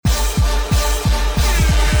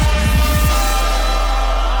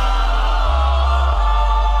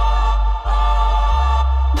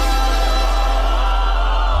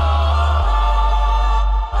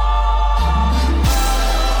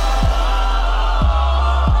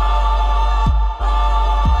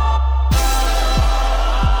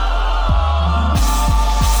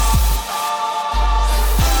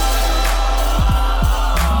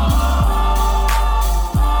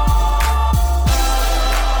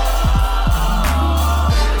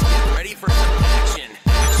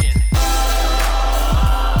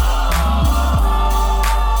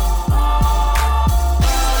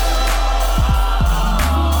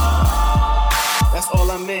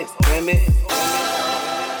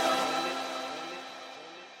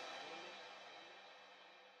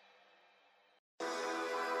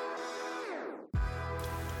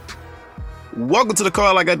Welcome to the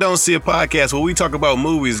Call Like I Don't See It podcast, where we talk about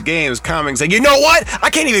movies, games, comics, and you know what? I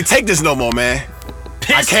can't even take this no more, man.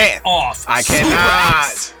 Pissed I can't. Off. I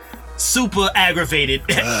cannot. Super aggravated.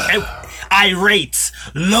 Irate.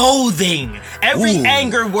 Loathing. Every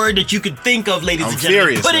anger word that you could think of, ladies and gentlemen.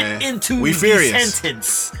 Furious, put man. it into We the furious.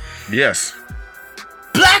 sentence. Yes.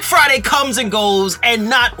 Black Friday comes and goes, and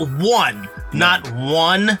not one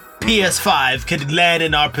PS5 could land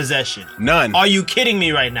in our possession. None. Are you kidding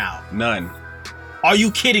me right now? None. Are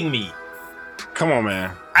you kidding me? Come on,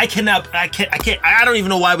 man. I don't even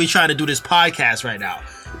know why we're trying to do this podcast right now.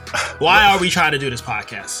 Why are we trying to do this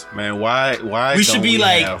podcast? Man, why We should be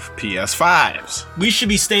like- have PS5s? We should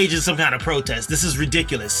be staging some kind of protest. This is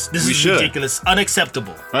ridiculous. This We is should. ridiculous.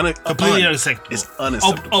 Unacceptable. Completely unacceptable. It's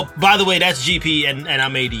unacceptable. Oh, by the way, that's GP and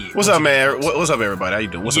I'm AD. What's up, man? What's up, everybody? How you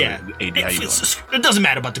doing? What's Yeah. up, AD? How you doing? It doesn't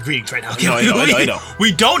matter about the greetings right now. Okay? No, I know.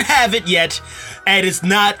 We don't have it yet, and it's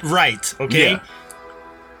not right. Okay. Yeah.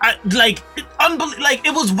 It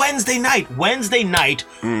was Wednesday night.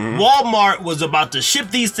 Walmart was about to ship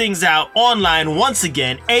these things out online once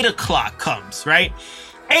again. 8 o'clock comes, right?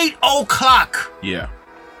 8 o'clock. Yeah.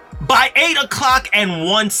 By 8 o'clock and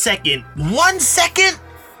 1 second,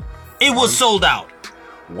 it was sold out.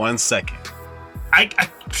 1 second.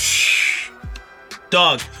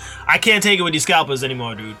 Dog, I can't take it with these scalpers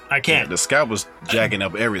anymore, dude. I can't. The scalpers jacking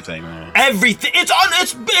up everything, man. Everything.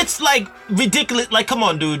 It's like ridiculous. Like, come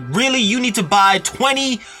on, dude. Really? You need to buy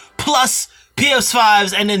 20 plus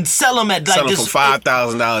PS5s and then sell them at like Selling this for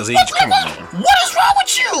 $5,000 each. Come on, man. What is wrong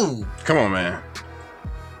with you? Come on, man.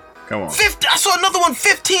 Come on. 50. I saw another one,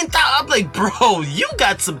 15,000. I'm like, bro, you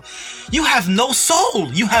have no soul.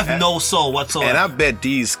 You have no soul whatsoever. And I bet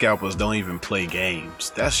these scalpers don't even play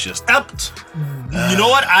games. That's just. You know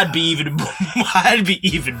what? I'd be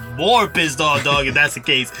even more pissed off, dog, if that's the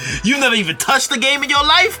case. You never even touched the game in your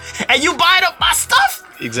life, and you buying up my stuff?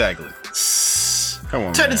 Exactly. Come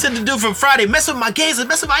on, Turn man. into the dude from Friday, messing with my games and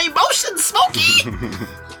messing with my emotions, Smokey.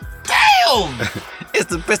 Damn. It's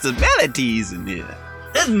the personalities in here.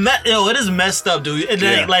 It is messed up, dude. And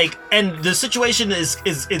Yeah. and the situation is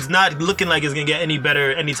not looking like it's gonna get any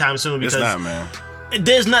better anytime soon because It's not, man.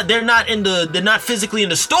 they're not physically in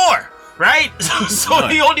the store, right? So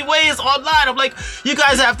the only way is online. I'm like, you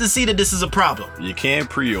guys have to see that this is a problem. You can't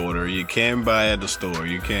pre-order. You can't buy at the store.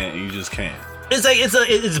 You just can't. It's like it's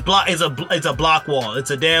a block wall.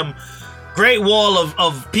 It's a damn great wall of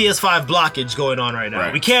PS5 blockage going on right now.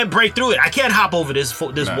 Right. We can't break through it. I can't hop over this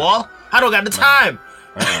Nah. wall. I don't got the time.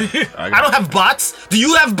 I don't have bots. Do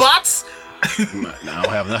you have bots? No, I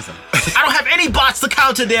don't have nothing. I don't have any bots to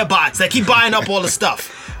counter their bots that keep buying up all the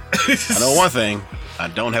stuff. I know one thing. I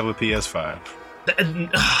don't have a PS5.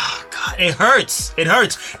 God, it hurts. It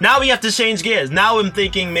hurts. Now we have to change gears. Now I'm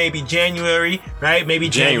thinking maybe January, right? Maybe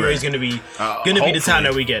January is gonna be the time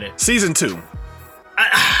that we get it. Season 2.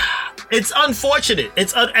 It's unfortunate.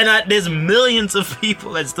 There's millions of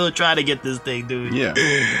people that still try to get this thing, dude. Yeah.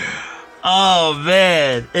 Oh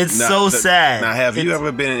man, it's so sad. Now, have you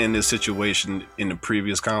ever been in this situation in the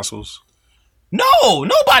previous consoles? No,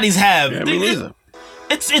 nobody's have. Yeah, me neither.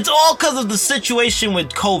 It's all because of the situation with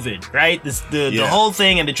COVID, right? The whole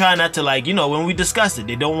thing, and they try not to when we discussed it,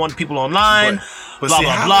 they don't want people online. But blah see,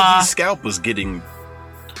 blah how blah. are these scalpers getting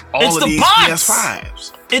all of these bots.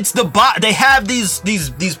 PS5s? It's the bot. They have these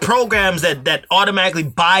programs that automatically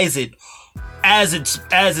buys it as it's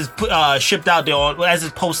shipped out there as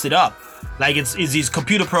it's posted up. Like it's these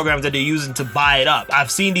computer programs that they're using to buy it up. I've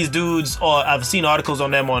seen these dudes, or I've seen articles on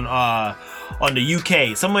them on the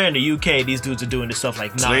UK. Somewhere in the UK, these dudes are doing this stuff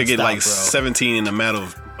like nonstop, So they get like bro. 17 in a matter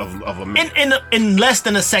of a minute. In less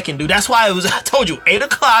than a second, dude. That's why I told you, 8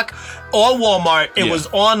 o'clock on Walmart, it was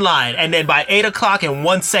online, and then by 8 o'clock in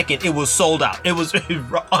 1 second, it was sold out. It was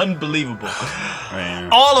unbelievable. Man.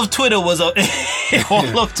 All of Twitter was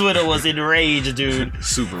enraged, dude.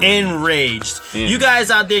 Super enraged. Yeah. You guys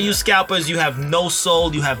out there, you scalpers, you have no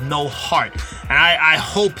soul, you have no heart, and I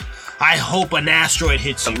hope an asteroid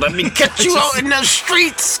hits you. Let me get you out in the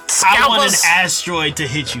streets, scalpers. I want an asteroid to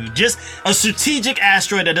hit you. Just a strategic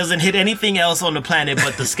asteroid that doesn't hit anything else on the planet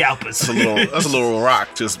but the scalpers. That's a little rock.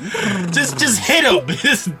 Just hit him.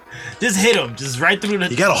 Just hit him. Just right through the.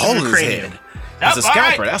 You got a hole in his cranium. head. He's a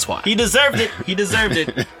scalper. That's why. He deserved it.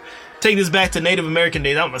 Take this back to Native American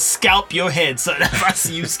days. I'm gonna scalp your head, son. If I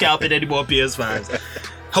see you scalping any more PS5s.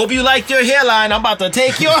 Hope you liked your hairline. I'm about to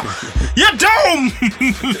take your dome.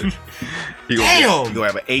 You gonna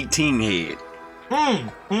have an 18 head.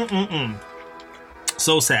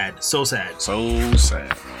 So sad. So sad. So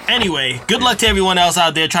sad. Anyway, good luck to everyone else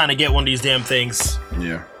out there trying to get one of these damn things.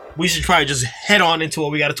 Yeah. We should probably just head on into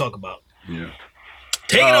what we got to talk about. Yeah.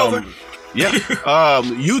 Take it over. Yeah.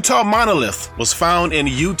 Utah monolith was found in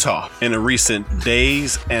Utah in the recent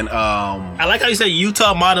days, and I like how you say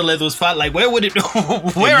Utah monolith was found. Like, where would it?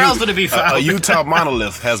 Where else would it be found? A Utah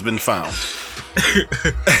monolith has been found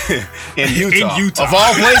in Utah. In Utah. Of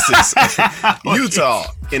all places. Utah,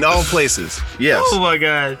 in all places. Yes. Oh my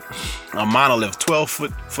God. A monolith,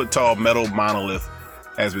 12-foot tall metal monolith,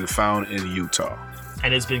 has been found in Utah.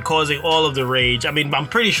 And it's been causing all of the rage. I mean, I'm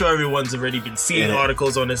pretty sure everyone's already been seeing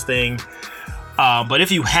articles on this thing. But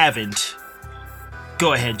if you haven't,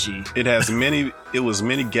 go ahead, G. It was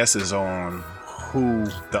many guesses on who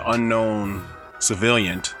the unknown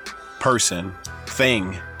civilian person,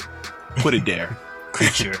 thing, put it there.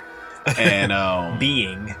 Creature. And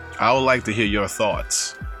being. I would like to hear your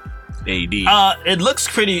thoughts, AD. It looks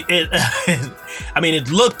pretty. I mean, it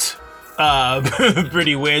looked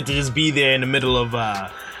pretty weird to just be there in the middle of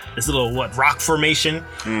this little rock formation.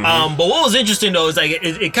 Mm-hmm. But what was interesting though is like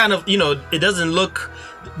it kind of, it doesn't look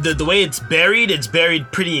the way it's buried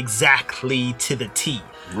pretty exactly to the T.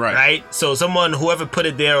 Right. So whoever put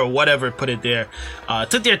it there or whatever put it there,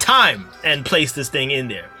 took their time and placed this thing in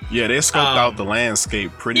there. Yeah, they scoped out the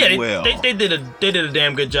landscape pretty well. They did a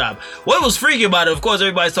damn good job. What was freaky about it, of course,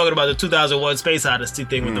 everybody's talking about the 2001 Space Odyssey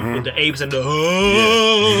thing with the apes and the.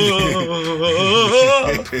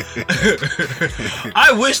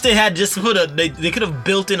 I wish they had just they could have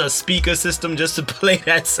built in a speaker system just to play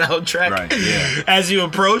that soundtrack. Right. Yeah. As you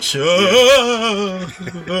approach.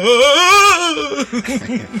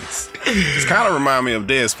 It's kind of remind me of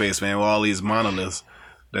Dead Space, man, with all these monoliths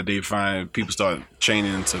that they find people start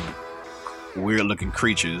chaining into weird looking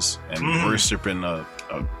creatures and worshiping a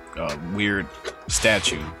weird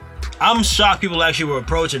statue. I'm shocked people actually were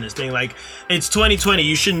approaching this thing. Like, it's 2020.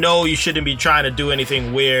 You should know you shouldn't be trying to do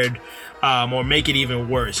anything weird or make it even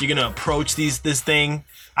worse. You're going to approach this thing.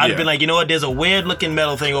 I'd have been like, you know what? There's a weird looking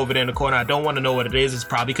metal thing over there in the corner. I don't want to know what it is. It's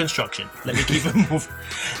probably construction. Let me keep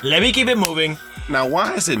it moving. Now,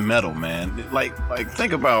 why is it metal, man? Like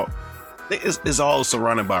think about it's all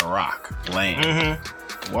surrounded by rock, land.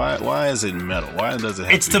 Mm-hmm. Why is it metal? Why does it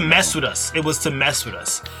have It's to mess with us. It was to mess with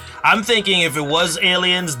us. I'm thinking if it was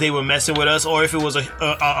aliens, they were messing with us, or if it was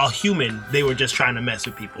a human, they were just trying to mess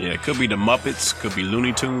with people. Yeah, it could be the Muppets, could be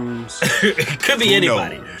Looney Tunes. It could be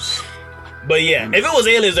anybody. Knows? But yeah, if it was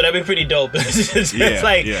aliens, that'd be pretty dope. It's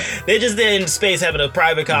like they're just there in space having a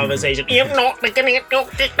private conversation. Hey,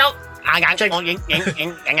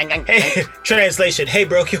 translation. Hey,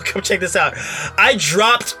 bro, come check this out. I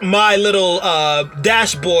dropped my little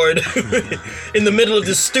dashboard in the middle of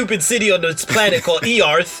this stupid city on this planet called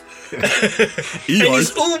Earth. And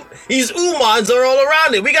these Umans are all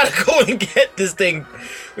around it. We gotta go and get this thing.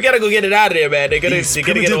 We gotta go get it out of there, man. They're gonna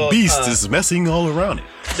get all beast is messing all around it.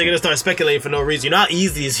 They're gonna start speculating for no reason. You know how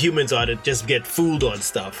easy these humans are to just get fooled on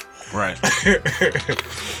stuff. Right.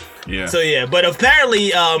 Yeah. So yeah, but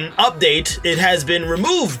apparently, update, it has been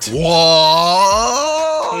removed.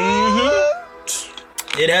 What?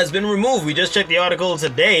 Mm-hmm. It has been removed. We just checked the article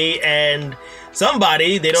today, and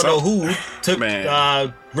somebody, they don't know who,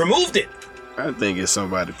 removed it. I think it's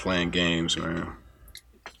somebody playing games, man.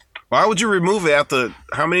 Why would you remove it after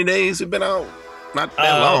how many days it been out? Not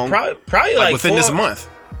that long. Probably like within this month.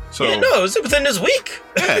 So yeah, no, it's within this week.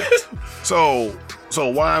 Yeah. So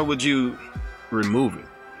why would you remove it?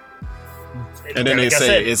 And then they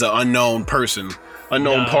say it's an unknown person,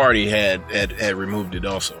 party had removed it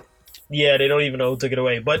also. Yeah, they don't even know who took it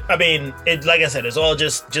away. But I mean, like I said, it's all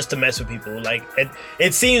just to mess with people. Like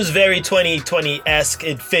it seems very 2020-esque.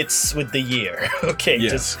 It fits with the year. Okay,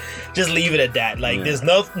 yes. just leave it at that. Like there's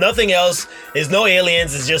nothing else. There's no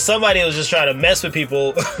aliens. It's just somebody who's just trying to mess with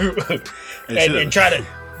people and try to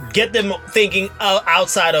get them thinking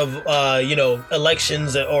outside of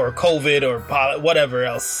elections or COVID or whatever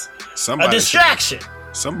else. A distraction.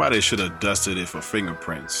 Somebody should have dusted it for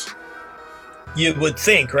fingerprints. You would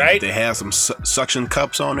think, right? If they have some suction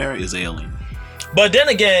cups on there, is alien. But then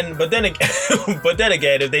again,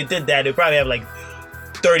 if they did that, they'd probably have like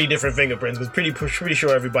 30 different fingerprints. But pretty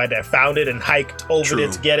sure everybody that found it and hiked over there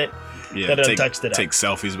to get it, touched it up. Take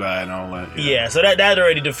selfies by it and all that. Yeah, so that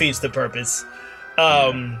already defeats the purpose.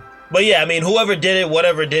 But yeah, I mean, whoever did it,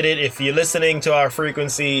 whatever did it, if you're listening to our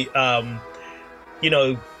frequency,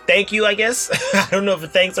 thank you, I guess. I don't know if the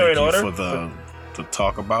thanks are in order. To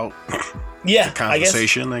talk about. Yeah,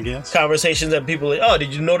 conversation, I guess. Conversations that people,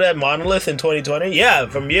 did you know that monolith in 2020? Yeah,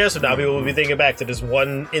 from years from now, people will be thinking back to this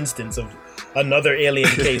one instance of another alien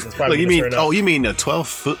case. That's probably you mean the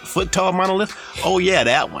 12-foot tall monolith? Oh yeah,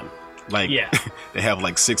 that one. Like, they have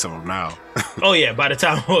like 6 of them now. Oh yeah, by the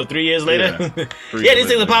time 3 years later, these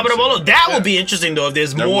things are popping up all over. That would be interesting though if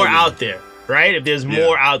there's more out there, right? If there's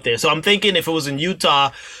more out there. So I'm thinking if it was in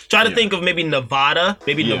Utah, try to think of maybe Nevada.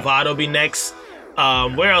 Maybe Nevada will be next.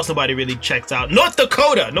 Where else nobody really checks out? North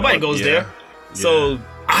Dakota. Nobody goes there. So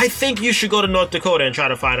I think you should go to North Dakota and try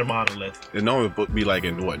to find a monolith. It normally would be like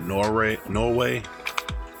in what, Norway?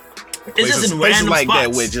 It's just in random like spots.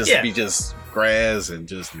 that would just be just grass and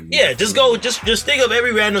just just go, just think of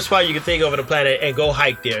every random spot you can think of on the planet and go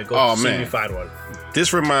hike there. Go see if you find one.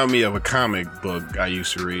 This reminds me of a comic book I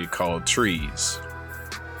used to read called Trees.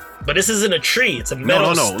 But this isn't a tree; it's a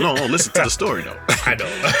metal. No. Listen to the story though. I know.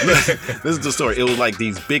 Listen to the story. It was like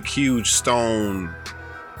these big, huge stone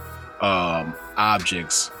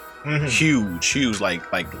objects, huge, like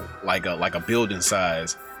a building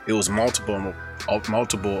size. It was multiple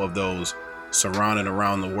of those surrounding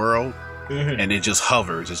around the world, and it just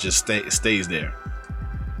hovers. It just stays there,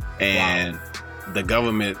 and the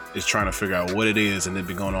government is trying to figure out what it is, and it's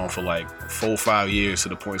been going on for like 4 or 5 years to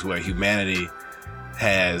the point where humanity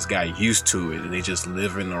has got used to it, and they just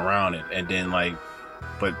living around it. And then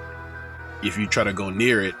but if you try to go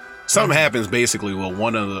near it, something happens basically. Well,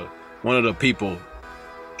 one of the people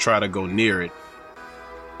try to go near it,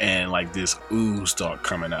 and like this ooze start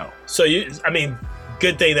coming out. So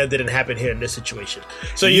good thing that didn't happen here in this situation.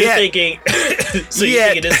 So you're thinking, you're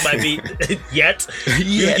thinking this might be yet.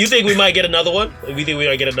 You think we might get another one? We think we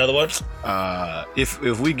might get another one.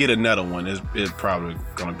 If we get another one, it's probably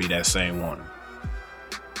gonna be that same one.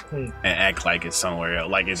 And act like it's somewhere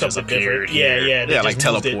else, like it's something just appeared different. Here. Yeah, like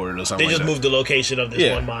teleported or something. They just moved the location of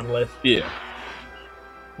this one monolith. Yeah.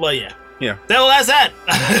 Well, yeah. Yeah. Well, that's that.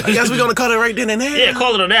 I guess we're gonna cut it right then and there. Yeah,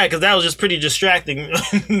 call it on that, because that was just pretty distracting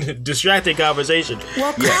conversation.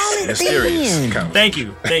 Well, mysterious. Thank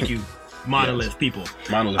you, monolith people.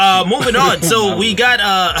 Monolith. Moving on. So we got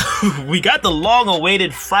the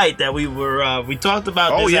long-awaited fight that we talked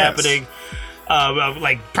about happening.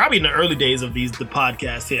 Like probably in the early days of the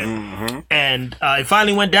podcast here, and it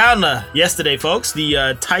finally went down yesterday, folks.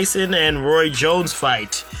 The Tyson and Roy Jones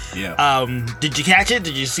fight. Yeah. Did you catch it?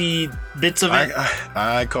 Did you see bits of it?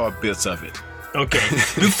 I caught bits of it. Okay.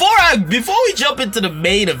 Before we jump into the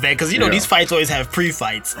main event, because these fights always have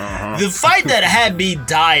pre-fights. The fight that had me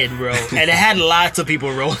dying, bro, and it had lots of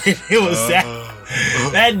people rolling. It was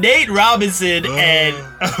that Nate Robinson and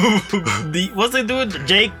what's they doing?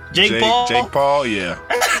 Jake Paul? Jake Paul, yeah.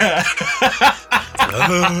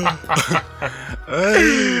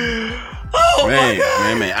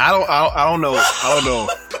 Man. I don't know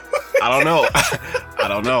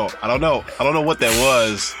what that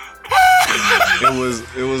was.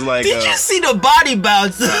 It was like. Did you see the body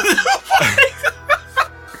bounce?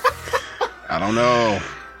 I don't know.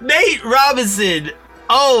 Nate Robinson.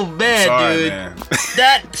 Oh man, sorry, dude, man.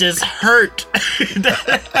 That just hurt.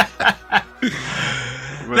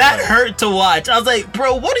 That hurt to watch. I was like,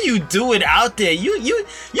 bro, what are you doing out there? You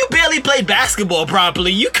barely played basketball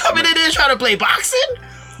properly. You coming in there trying to play boxing?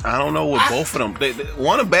 I don't know what both of them.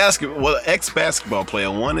 One a ex-basketball player.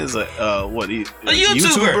 One is a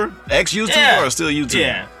YouTuber? Ex-YouTuber or still YouTuber?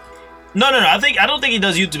 Yeah. No. I don't think he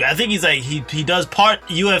does YouTube. I think he's like he does part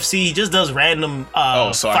UFC. He just does random.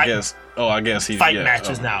 I guess he fight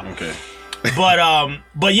matches now. Okay.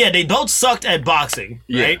 But yeah, they both sucked at boxing.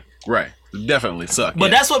 Right. Yeah, right. Definitely suck. But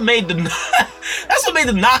that's what made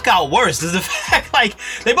the knockout worse. Is the fact like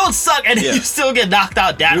they both suck and you still get knocked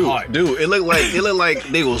out hard. Dude, it looked like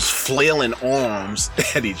they was flailing arms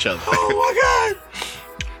at each other. Oh my god.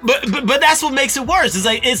 But that's what makes it worse. It's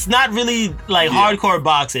like it's not really like hardcore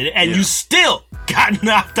boxing, and you still got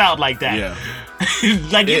knocked out like that. Yeah.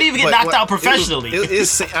 Like you didn't even get knocked out professionally. I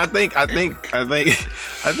think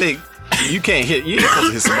you can't hit. You ain't supposed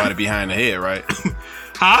to hit somebody behind the head, right?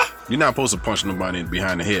 Huh? You're not supposed to punch nobody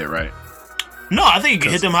behind the head, right? No, I think you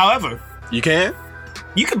can hit them however. You can?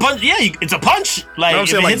 You can punch. Yeah, it's a punch. Like I'm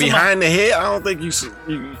saying, like behind the head. I don't think you.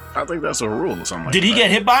 I think that's a rule or something. Like Did he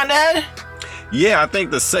get hit behind the head? Yeah, I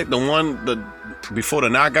think the before the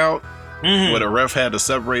knockout, where the ref had to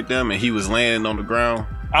separate them and he was landing on the ground.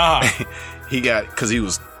 He got because he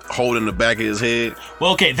was holding the back of his head.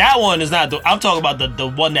 Well, okay, that one is not. I'm talking about the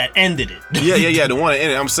one that ended it. Yeah, the one that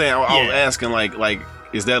ended. I'm saying I was asking like.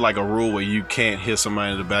 Is that like a rule where you can't hit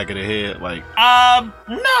somebody in the back of the head? Like, no,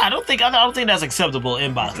 I don't think that's acceptable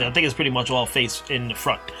in boxing. I think it's pretty much all face in the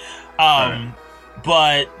front.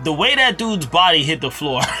 But the way that dude's body hit the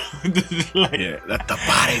floor, let the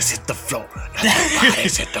bodies hit the floor.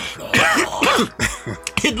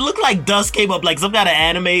 It looked like dust came up, like some kind of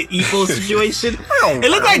anime Epo situation.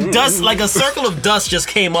 It looked like dust, like a circle of dust just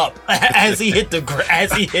came up as he hit.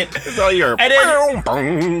 It's all your.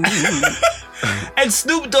 And And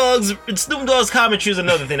Snoop Dogg's commentary is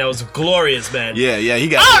another thing that was glorious, man. Yeah, he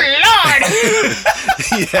got. Oh Lord!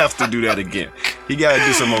 He has to do that again. He got to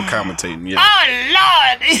do some more commentating. Yeah. Oh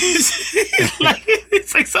Lord!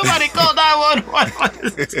 It's like somebody called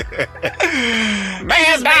 911.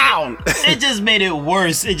 Man down. It just made it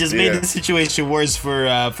worse. It just made the situation worse for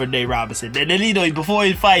Nate Robinson. And then before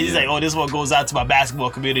he fights, he's like, "Oh, this one goes out to my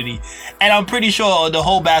basketball community," and I'm pretty sure the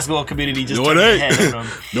whole basketball community just turned their head on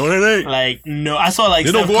him. No, it ain't. Like, no, I saw like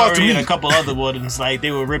Steph Curry and a couple other ones, like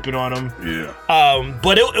they were ripping on him. Yeah.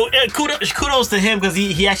 But kudos to him because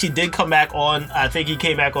he actually did come back on. I think he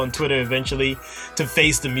came back on Twitter eventually to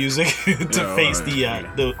face the music,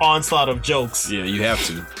 the onslaught of jokes. Yeah, you have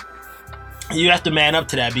to. You have to man up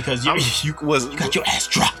to that because you got your ass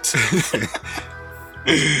dropped. So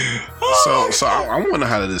I wonder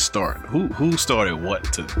how did this start? Who started what?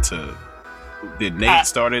 To did Nate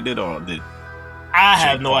started it or did? I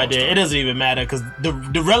have no idea. It doesn't even matter because the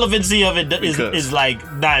relevancy of it is like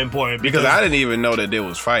not important. Because I didn't even know that there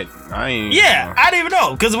was fighting. I didn't even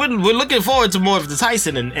know because we're looking forward to more of the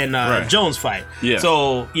Tyson and Jones fight. Yeah.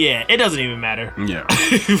 So yeah, it doesn't even matter. Yeah.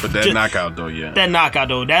 But that knockout though,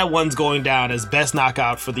 that one's going down as best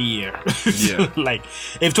knockout for the year. Yeah. Like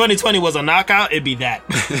if 2020 was a knockout, it'd be that.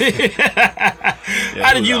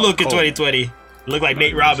 How did you look in 2020? Look like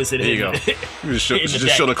Nate Robinson. There you go. Just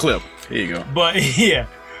show the clip. Here you go. But the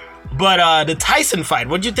Tyson fight.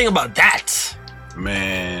 What'd you think about that?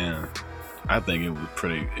 Man, I think it was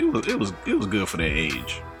pretty. It was good for their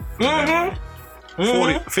age.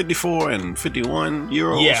 54 and 51 year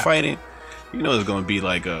olds fighting. You know, it's gonna be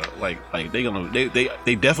like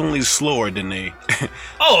they definitely slower than they.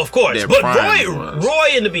 Oh, of course. But Roy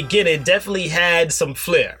in the beginning definitely had some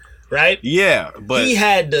flair, right? Yeah, but he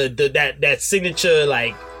had that signature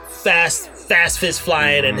like fast fist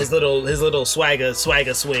flying and his little swagger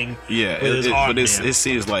swing. Yeah, it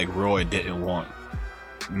seems like Roy didn't want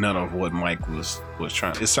none of what Mike was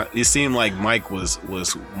trying. It seemed like Mike was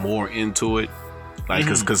more into it, like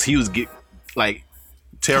because he was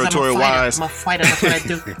territory wise. I'm a fighter. That's what I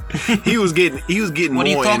do. he was getting. What are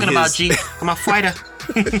you talking about, G? I'm a fighter.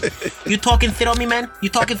 You talking fit on me, man? You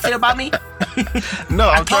talking fit about me? No,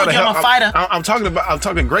 I'm trying to help. I'm a fighter. I'm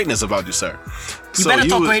talking greatness about you, sir. You better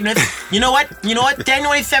talk greatness. You know what?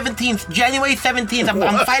 January 17th,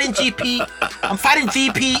 I'm fighting GP. I'm fighting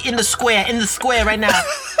GP in the square right now.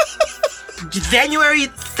 January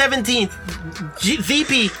 17th,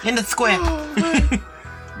 VP in the square.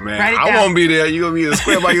 Man, I won't be there. You gonna be in the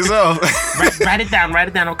square by yourself. Write it down.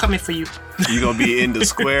 I'm coming for you. You gonna be in the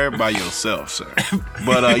square by yourself, sir.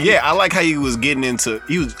 But I like how he was getting into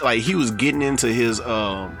his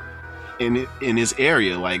in his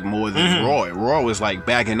area like more than Roy. Roy was like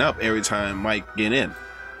backing up every time Mike get in.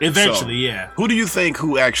 Eventually, Who do you think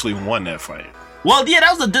who actually won that fight? Well, yeah, that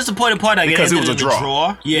was the disappointing part. Because it was a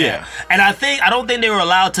draw. Yeah. And I don't think they were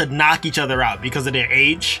allowed to knock each other out because of their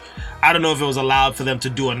age. I don't know if it was allowed for them to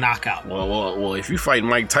do a knockout. Well, if you fight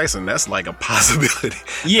Mike Tyson, that's like a possibility.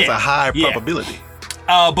 Yeah. It's a high probability.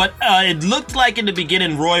 But it looked like in the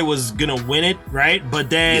beginning Roy was gonna win it, right? But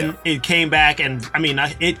then it came back,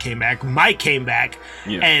 Mike came back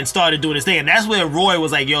and started doing his thing, and that's where Roy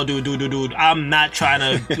was like, "Yo, dude, I'm not trying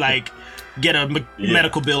to like get a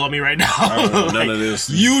medical bill on me right now. None of this.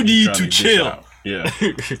 You need to chill." Yeah.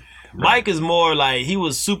 Mike is more like he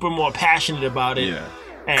was super more passionate about it. Yeah.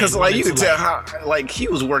 Because you could tell how he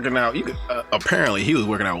was working out. You could apparently he was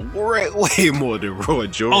working out way more than Roy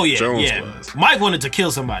Jones was. Mike wanted to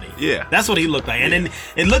kill somebody. Yeah, that's what he looked like. And then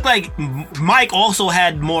it looked like Mike also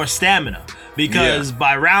had more stamina because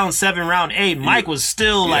by round 7, round 8, Mike was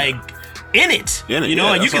still like in it. And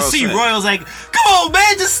you can see Roy was like, "Come on,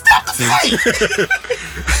 man, just stop the fight."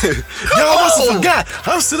 Y'all must have forgot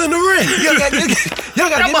I'm still in the ring. Y'all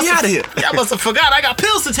gotta get me out of here. Y'all must have forgot I got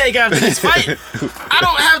pills to take after this fight. I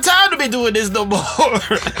don't have time to be doing this no more.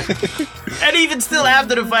 And even still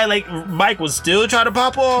after the fight, like Mike was still trying to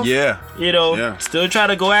pop off. Still trying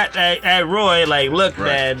to go at Roy. Like, look,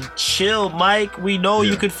 man, chill, Mike. We know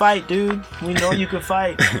you could fight, dude. We know you could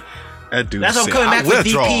fight. That dude That's what I'm coming back with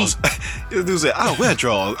draws. This dude said, "I wear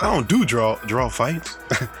draws. I don't do draw fights.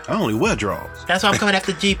 I only wear draws." That's why I'm coming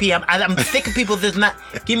after GP. I'm sick of people that's not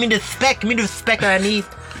give me the respect. Give me the respect that I need.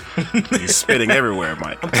 He's spitting everywhere,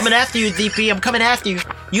 Mike. I'm coming after you, DP. I'm coming after you.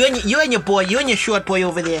 You and your boy. You and your short boy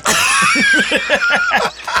over there.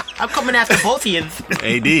 I'm coming after both of you.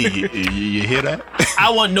 AD, you hear that? I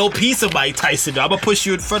want no piece of Mike Tyson. I'm gonna push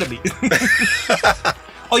you in front of me.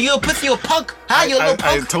 Oh, you a pussy or punk? Huh? You a little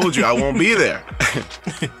I punk? told you I won't be there.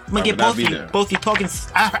 I'm gonna get both of you talking.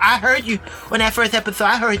 I heard you on that first episode.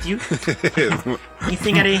 I heard you. You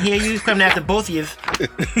think I didn't hear you? Coming after both of you.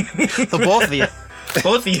 The both of you.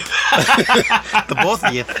 Both of you. The both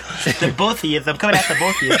of you. The both of you. I'm coming after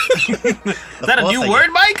both of you. Is that a both new of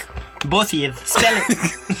word, Mike? Both of you. Spell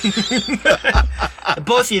it.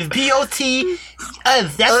 Both of you. B-O-T.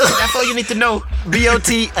 That's all you need to know.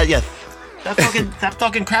 B-O-T. Yes. Stop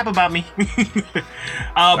talking crap about me.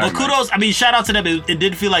 But kudos. I mean, shout out to them. It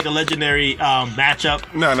did feel like a legendary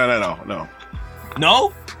matchup. No.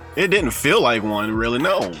 No? It didn't feel like one, really.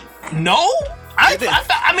 No.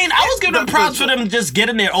 I mean, I was giving them props for them just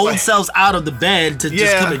getting their old selves out of the bed to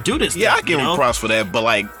just come and do this. Yeah, thing, I give them props for that. But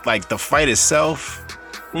like the fight itself,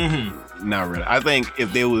 not really. I think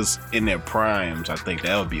if they was in their primes, I think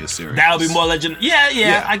that would be a series. That would be more legend.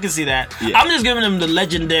 Yeah, I can see that. Yeah. I'm just giving them the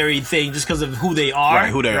legendary thing just because of who they are.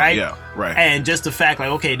 Right, who they are. Yeah, right. And just the fact, like,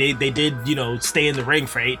 okay, they did, stay in the ring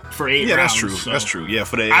for eight rounds. Yeah, that's true. So. That's true. Yeah,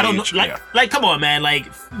 for the I don't know. Like, come on, man.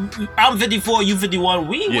 Like, I'm 54, you 51.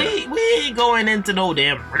 We ain't going into no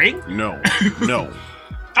damn ring. No.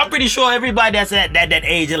 I'm pretty sure everybody that's at that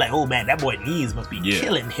age, they're like, oh man, that boy knees must be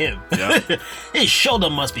killing him. Yeah. His shoulder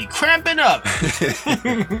must be cramping up.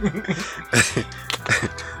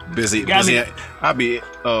 busy. I'd be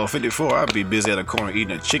 54. I'd be busy at a corner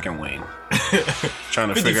eating a chicken wing, trying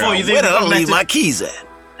to figure out where did I leave my keys at.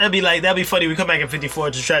 That'd be funny. We come back in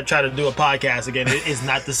 54 to try to do a podcast again. It's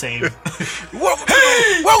not the same. Welcome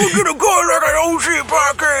to the Going Like an Old Shit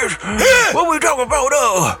podcast. What we talking about?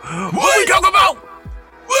 What we talking about?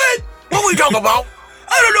 What we talking about?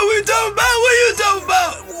 I don't know what you talking about. What you talking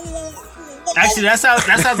about? Actually, that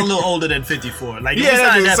sounds a little older than 54. Like,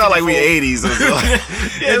 it sound like we 80s or something.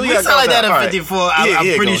 If we sound like that in 54,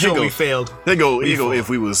 I'm pretty sure we failed. Here go if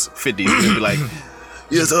we was 50, we'd be like,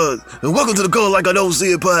 yes, welcome to the Going Like I Don't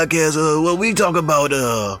See It podcast. What we talk about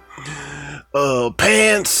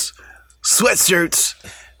pants, sweatshirts,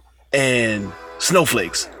 and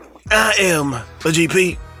snowflakes. I am a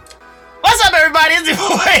GP. What's up, everybody? It's your boy.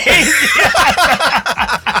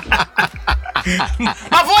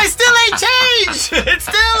 My voice still ain't changed. It's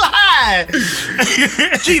still high.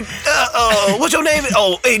 Gee, what's your name?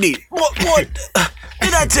 Oh, AD. What?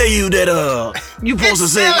 Did I tell you that you supposed to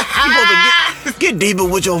say you supposed to get deeper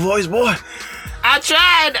with your voice, boy? I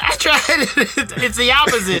tried. It's the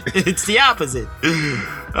opposite.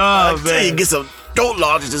 Oh man. Tell you get some throat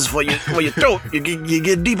lozenges for your throat. You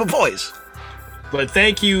get deeper voice. But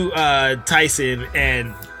thank you, Tyson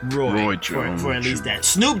and Roy for at least that.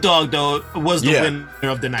 Snoop Dogg, though, was the winner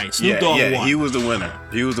of the night. Snoop Dogg won. He was the winner.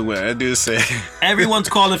 That dude said... Everyone's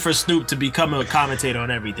calling for Snoop to become a commentator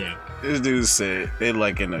on everything. This dude said they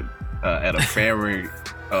like at a family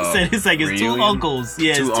it's like his two uncles.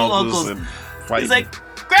 Yeah, his two uncles. He's like,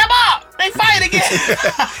 Grandma! They fight again.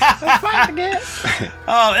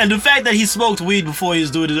 And the fact that he smoked weed before he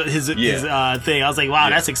was doing his thing, I was like, wow,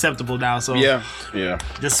 that's acceptable now. So yeah,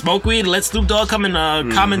 just smoke weed. Let Snoop Dogg come and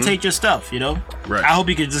commentate your stuff. Right. I hope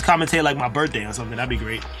he could just commentate like my birthday or something. That'd be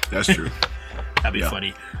great. That's true. That'd be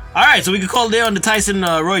funny. All right, so we can call it there on the Tyson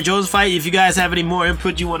Roy Jones fight. If you guys have any more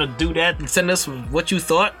input, you want to do that and send us what you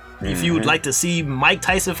thought. If you would like to see Mike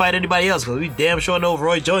Tyson fight anybody else, because we damn sure know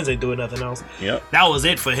Roy Jones ain't doing nothing else. Yep. That was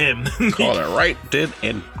it for him. Call it right then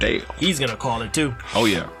and there. He's going to call it too. Oh,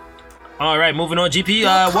 yeah. All right, moving on, GP.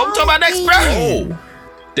 What we talking about next, bro? Oh,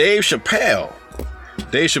 Dave Chappelle.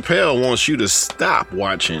 Dave Chappelle wants you to stop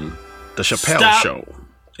watching The Chappelle Show.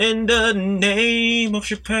 In the name of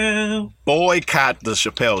Chappelle. Boycott The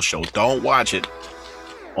Chappelle Show. Don't watch it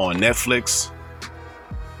on Netflix.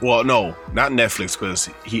 Well, no, not Netflix, because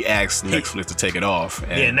he asked Netflix to take it off.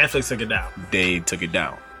 And Netflix took it down. They took it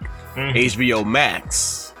down. HBO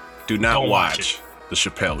Max, do not watch The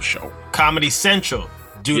Chappelle Show. Comedy Central,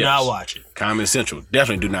 do not watch it. Comedy Central,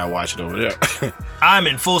 definitely do not watch it over there. I'm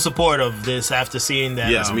in full support of this after seeing that.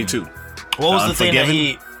 Yes, me too. What was the thing that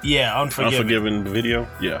he... Yeah, Unforgiven. Unforgiven video?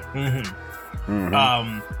 Yeah.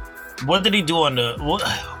 What did he do on the...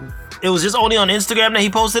 It was just only on Instagram that he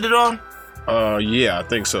posted it on? Yeah, I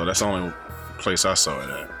think so. That's the only place I saw it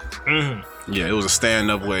at. Yeah, it was a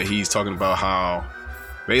stand-up where he's talking about how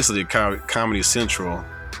basically Comedy Central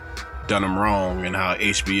done him wrong and how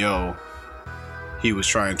HBO, he was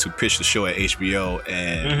trying to pitch the show at HBO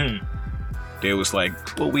and they was like,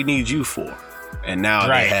 what we need you for? And now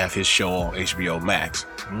they have his show on HBO Max.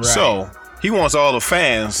 Right. So he wants all the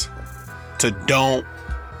fans to don't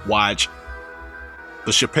watch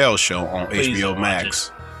The Chappelle Show on HBO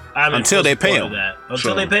Max. I'm in Until full they pay support of him. that. Until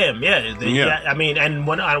So- they pay him, yeah. Yeah. I mean, and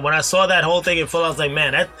when I saw that whole thing in full, I was like,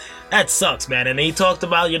 man, that sucks, man. And he talked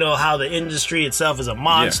about how the industry itself is a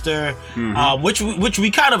monster, which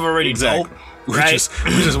we kind of already Exactly. know, Which right?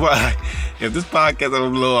 is why if this podcast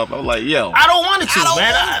don't blow up, I'm like, yo, I don't want it to, I don't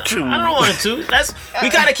man. want to. I don't want it to. We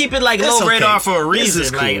gotta keep it like That's low okay. radar for a This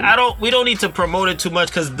is reason. Like cool. we don't need to promote it too much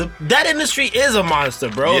because that industry is a monster,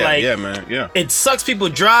 bro. yeah, like yeah, man, yeah. it sucks people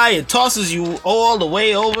dry. It tosses you all the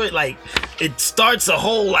way over. Like it starts a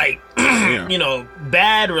whole like Yeah.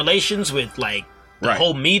 bad relations with like the Right.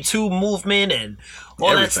 whole Me Too movement and all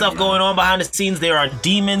that Everything, stuff man. going on behind the scenes. There are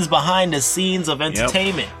demons behind the scenes of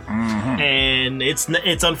entertainment, and it's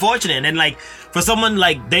unfortunate. And like for someone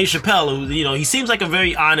like Dave Chappelle, who he seems like a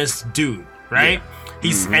very honest dude, right?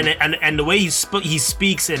 He's and the way he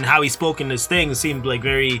speaks and how he spoke in this thing seemed like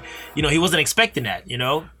very, he wasn't expecting that,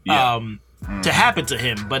 Yeah. to happen to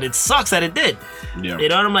him, but it sucks that it did. Yeah.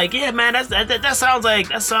 And I'm like, yeah, man, that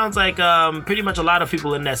sounds like pretty much a lot of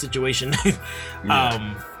people in that situation.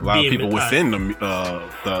 A lot of people within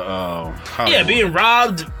Hollywood. being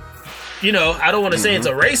robbed. I don't want to say it's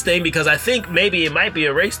a race thing because I think maybe it might be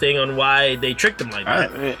a race thing on why they tricked him like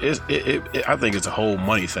that. I think it's a whole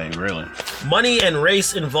money thing, really. Money and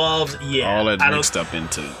race involved, yeah. All that I don't- mixed up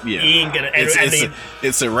into, yeah. He ain't gonna- and-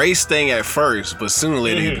 It's a race thing at first, but sooner or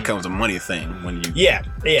later it becomes a money thing when you. Yeah,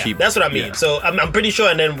 keep- that's what I mean. yeah. So I'm pretty sure,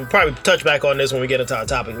 and then we'll probably touch back on this when we get into our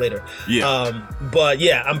topic later. Yeah. But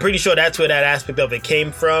yeah, I'm pretty sure that's where that aspect of it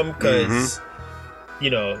came from, because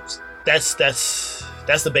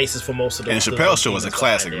that's the basis for most of the. And the Chappelle's Show was a demons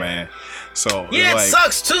classic, behind there. man. So Yeah, it's it like,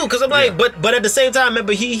 sucks too, because I'm like, Yeah. but at the same time,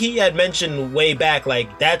 remember he had mentioned way back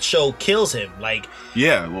like that show kills him, like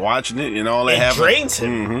yeah, watching it and all that it happened. drains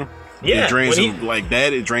him. Mm-hmm. Yeah, it drains when him like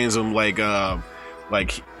that. It drains him like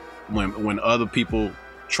when other people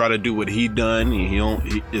try to do what he done, and he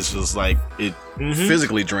don't. It's just like it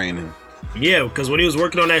physically drained him. Yeah, because when he was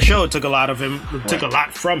working on that show, it took a lot of him, it took a Right.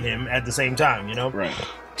 lot from him at the same time, Right.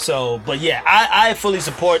 So, but yeah, I fully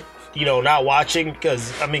support, not watching,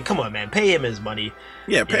 because, I mean, come on, man, pay him his money.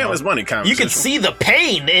 Yeah, pay him his money. You can see the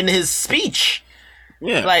pain in his speech.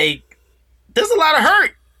 Yeah. Like, there's a lot of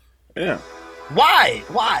hurt. yeah. Why?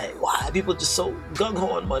 People just so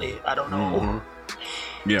gung-ho on money. I don't know.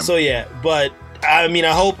 Yeah. So, yeah, but, I mean,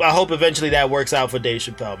 I hope eventually that works out for Dave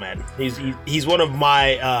Chappelle, man. He's one of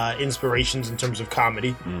my inspirations in terms of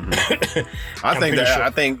comedy. I think pretty sure. I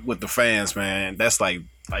think with the fans, man, that's like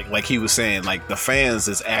he was saying, like the fans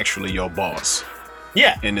is actually your boss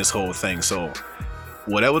Yeah. in this whole thing. So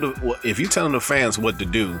if you telling the fans what to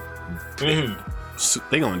do,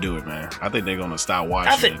 they gonna do it, man. I think they're gonna stop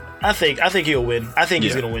watching. I think he'll win. I think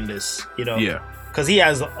he's Yeah. gonna win this. Yeah. Because he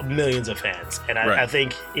has millions of fans, and Right. I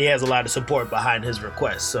think he has a lot of support behind his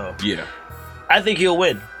request. So Yeah. I think he'll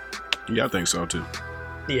win. Yeah, I think so too.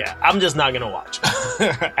 Yeah, I'm just not gonna watch.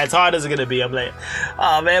 As hard as it's gonna be, I'm like,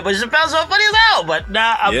 oh man, but Chappelle's so funny as hell. But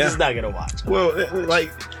nah, I'm Yeah. just not gonna watch. Well,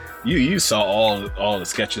 like you saw all the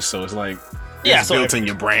sketches, so it's like Yeah, it's so built in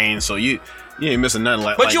your brain, so you ain't missing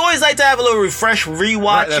nothing. But you always like to have a little refresh rewatch,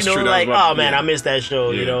 Right, that's true. That like, was about- oh man, yeah. I missed that show,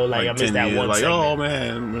 like I missed 10 that years, one like, segment. oh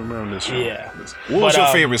man, remember this show? Yeah. What was But,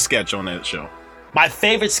 your favorite sketch on that show? My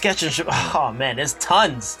favorite sketch and oh man, there's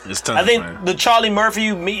tons. There's tons, I think man. the Charlie Murphy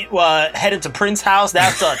headed to Prince's house.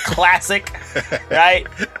 That's a classic, right?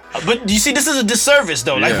 But you see, this is a disservice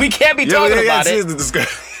though. Like Yeah. we can't be talking about it.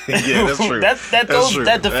 Yeah, that's true.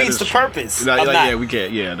 That defeats the purpose. No, of like, that. yeah, we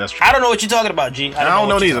can't. Yeah, that's true. I don't know what you're talking about, G. I don't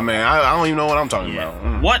know what you're neither, man. I don't even know what I'm talking talking about.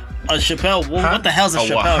 about. What a Chappelle? What the hell's a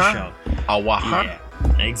Chappelle show? A waha?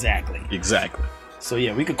 Yeah, exactly. Exactly. So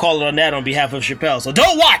yeah, we could call it on that on behalf of Chappelle. So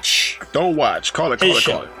don't watch. Don't watch. Call it. His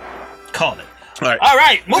show. Call it. All right. All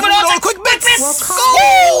right, moving on to quick bits.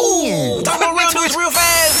 Go! Talk about real real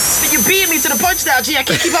fast. You beat me to the punch now, G. I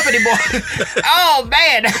can't keep up anymore. Oh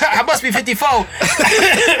man, I must be 54.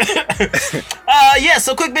 Yeah.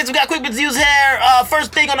 So quick bits. We got quick bits news here.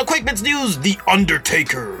 First thing on the quick bits news: The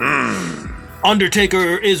Undertaker.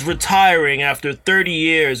 Undertaker is retiring after 30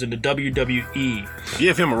 years in the WWE.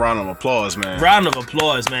 Give him a round of applause, man. Round of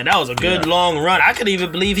applause, man. That was a good Yeah. long run. I couldn't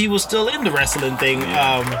even believe he was still in the wrestling thing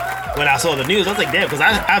when I saw the news. I was like, damn, because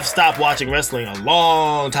I've stopped watching wrestling a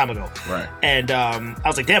long time ago. Right. And I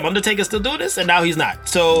was like, damn, Undertaker's still doing this? And now he's not.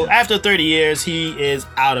 So after 30 years, he is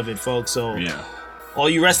out of it, folks. So Yeah.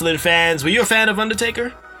 all you wrestling fans, were you a fan of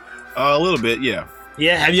Undertaker? A little bit, yeah.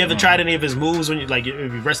 Yeah. Have you ever tried any of his moves when you if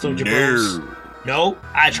you wrestled with your bros? No. No,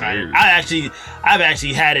 I tried it. No. I've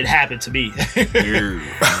actually had it happen to me,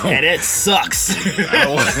 and it sucks. I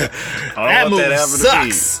don't want That move that happen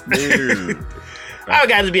sucks. to me. No. I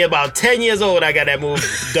got to be about 10 years old when I got that move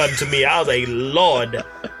done to me. I was like, Lord.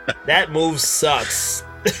 That move sucks.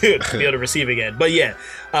 To be able to receive again. But yeah,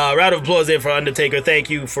 round of applause there for Undertaker. Thank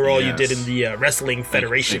you for all you did in the Wrestling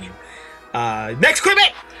Federation. Next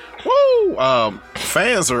quibit! Woo!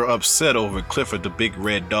 Fans are upset over Clifford the Big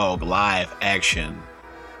Red Dog live action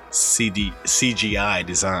CGI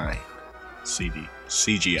design.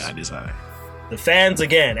 CGI design. The fans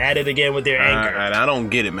again at it again with their anger. I don't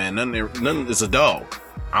get it, man. None. It's a dog.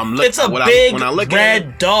 It's a big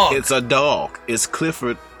red dog. It's a dog. It's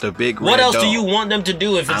Clifford the Big Red Dog. What else do you want them to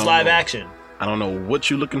do if it's live action? I don't know what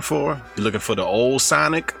you're looking for. You're looking for the old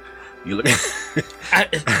Sonic. You look.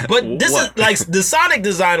 But this is like the Sonic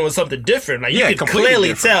design was something different. Like you can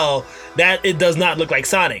clearly tell that it does not look like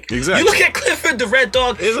Sonic. Exactly. You look at Clifford the Red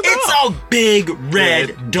Dog. It's a big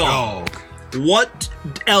red dog. What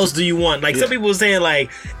else do you want? Like some people were saying,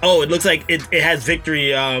 like, oh, it looks like it has victory,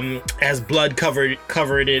 has blood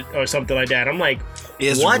covered it or something like that. I'm like,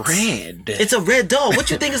 it's what? Red. It's a red dog.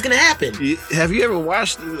 What you think is gonna happen? Have you ever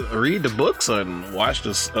read the books and watched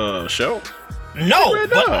this show? No,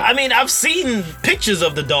 but I mean, I've seen pictures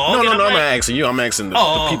of the dog. No, I'm not asking you. I'm asking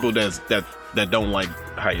the people that don't like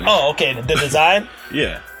how you look. Oh, okay, the design.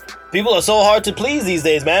 Yeah. People are so hard to please these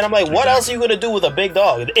days, man. I'm like, what else are you gonna do with a big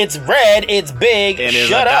dog? It's red, it's big. And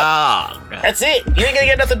Shut up. Dog. That's it. You ain't gonna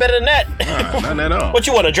get nothing better than that. Not at all. What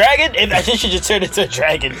you want, a dragon? I think you should turn into a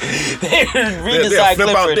dragon. They redesigned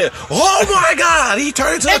Clifford. Oh my God, he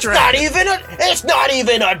turned into a dragon. It's not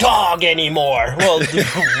even a dog anymore. Well,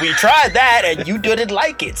 we tried that and you didn't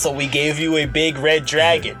like it, so we gave you a big red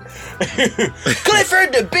dragon.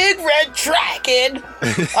 Clifford the Big Red Dragon.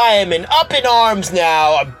 I am up in arms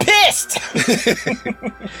now. I'm pissed.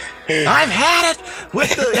 I've had it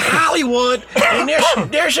with the Hollywood and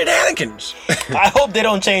their shenanigans. I hope they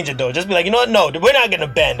don't change it though. Just be like, you know what? No, we're not gonna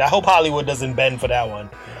bend. I hope Hollywood doesn't bend for that one.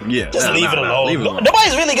 Yeah, just leave it alone.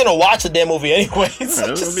 Nobody's really gonna watch the damn movie anyway.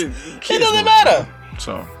 So it doesn't matter.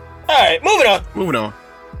 So, all right, moving on.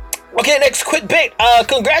 Okay, next quick bit.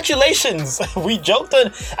 Congratulations. We joked on.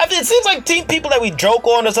 I mean, it seems like people that we joke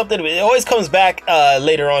on or something, it always comes back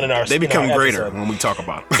later on in our. They become greater episode. when we talk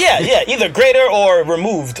about it. Yeah, either greater or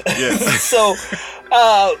removed. Yeah. So,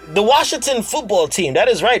 the Washington football team. That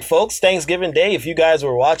is right, folks. Thanksgiving Day. If you guys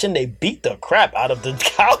were watching, they beat the crap out of the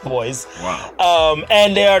Cowboys. Wow.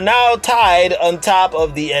 And they are now tied on top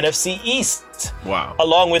of the NFC East. Wow.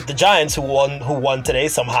 Along with the Giants, who won today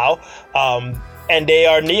somehow. And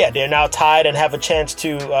they're now tied and have a chance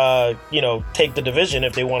to, take the division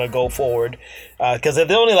if they want to go forward. Because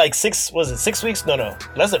they're only like 6 weeks? No,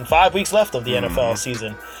 less than 5 weeks left of the NFL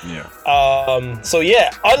season. Yeah. So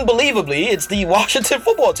yeah, unbelievably, it's the Washington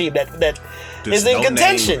football team that is in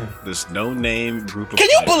contention. There's no name group of Can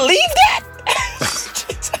you believe that?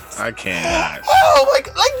 I cannot. Oh my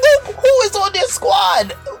God! Like, who is on their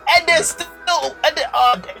squad? And they're still.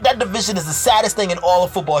 That division is the saddest thing in all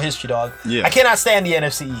of football history, dog. Yeah. I cannot stand the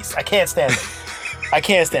NFC East. I can't stand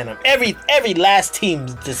them. Every last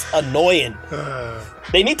team's just annoying.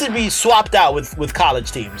 They need to be swapped out with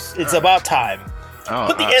college teams. It's about time.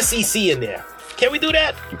 Put the SEC in there. Can we do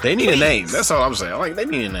that? They need a name. That's all I'm saying. Like, they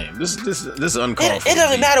need a name. This is uncalled for. It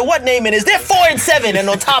doesn't matter what name it is. They're 4-7 and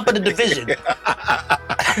on top of the division.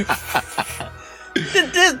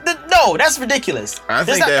 No, that's ridiculous. I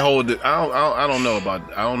think that whole. I don't know about.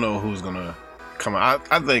 I don't know who's gonna come out.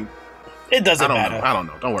 I think it doesn't matter. I don't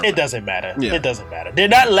know. Don't worry. It doesn't matter. Yeah. It doesn't matter. They're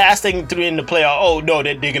not lasting through in the playoff. Oh no,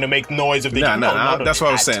 they're gonna make noise if they. No, that's what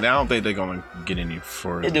I was saying. I don't think they're gonna get any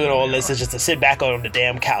further. They're doing all this just to sit back on the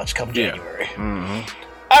damn couch come January. Mm-hmm.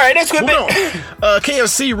 All right, next quick bit.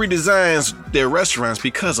 KFC redesigns their restaurants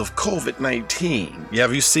because of COVID-19.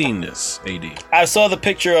 Have you seen this, AD? I saw the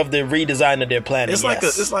picture of the redesign that they're planning. It's like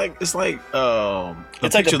it's like a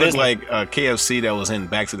picture looked like KFC that was in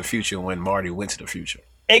Back to the Future when Marty went to the future.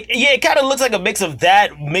 It kind of looks like a mix of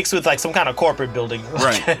that mixed with like some kind of corporate building,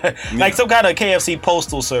 right? Like some kind of KFC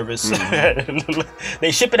postal service. Mm-hmm.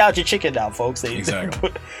 They ship it out your chicken now, folks. They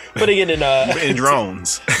putting it in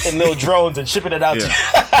drones, in little drones, and shipping it out.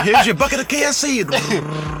 Yeah. Here's your bucket of KFC.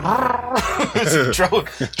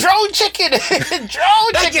 drone chicken,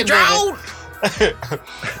 drone.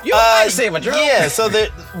 You might say a drone. Yeah. So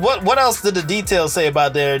what else did the details say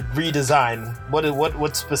about their redesign?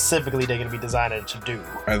 What specifically they're going to be designing to do?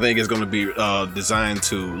 I think it's going to be designed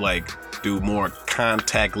to like do more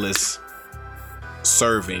contactless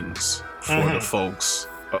servings for the folks,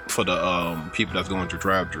 for the people that's going through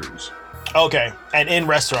drive-thrus. Okay, and in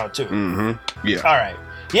restaurant too. Mm-hmm. Yeah. All right.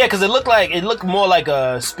 Yeah, because it looked more like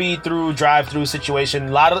a speed-through, drive-through situation.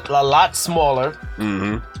 A lot smaller.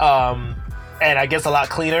 Mm-hmm. And I guess a lot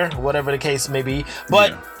cleaner, whatever the case may be.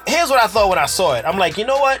 But here's what I thought when I saw it. I'm like, you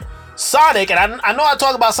know what? Sonic, and I know I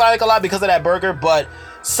talk about Sonic a lot because of that burger, but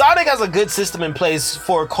Sonic has a good system in place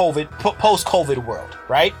for post-COVID world,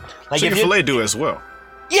 right? Like Chick-fil-A do as well.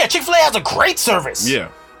 Yeah, Chick-fil-A has a great service. Yeah.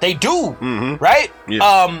 They do, right?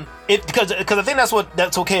 Yeah. Because I think that's what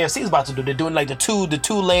KFC is about to do. They're doing like the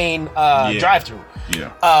two lane drive-through.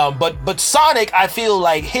 Yeah. But Sonic, I feel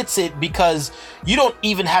like hits it because you don't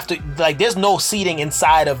even have to like. There's no seating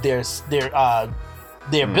inside of their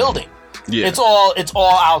building. Yeah. It's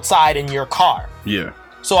all outside in your car. Yeah.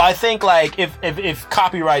 So I think like if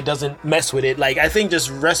copyright doesn't mess with it, like I think just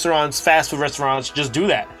fast food restaurants, just do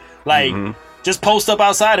that. Like just post up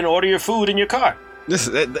outside and order your food in your car.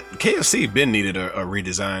 KFC been needed a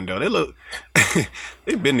redesign though.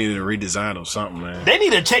 They've been needed a redesign or something, man. They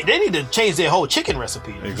need to change their whole chicken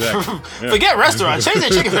recipe. Exactly. Yeah. Forget restaurants, change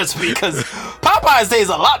their chicken recipe because Popeyes tastes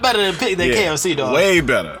a lot better than KFC though. Way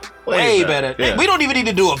better. Way better. Yeah. We don't even need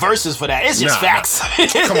to do a versus for that. It's just facts.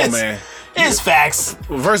 Come on, man. It's facts.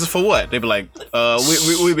 Versus for what? They'd be like,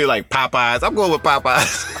 we'd be like Popeyes. I'm going with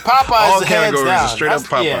Popeyes. Popeyes, all hands categories, down. straight up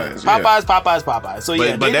Popeyes. Yeah. Yeah. Popeyes. So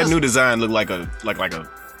but that new design looked like a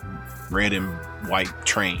red and white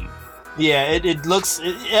train. Yeah, it looks.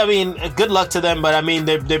 I mean, good luck to them. But I mean,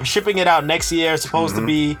 they're shipping it out next year. It's supposed to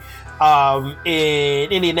be in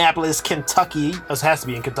Indianapolis, Kentucky. It has to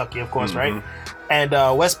be in Kentucky, of course, right? And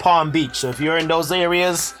West Palm Beach. So if you're in those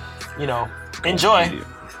areas, enjoy.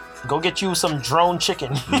 Go get you some drone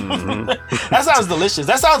chicken. That sounds delicious.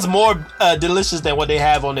 That sounds more delicious than what they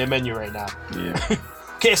have on their menu right now. Yeah.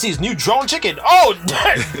 KFC's new drone chicken. Oh,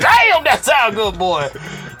 damn, that sounds good, boy.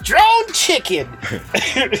 Drone chicken.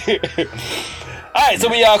 All right, so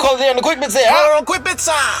we close it on the quick bits there. Hold on, quick bits.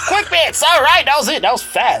 Quick bits. All right, that was it. That was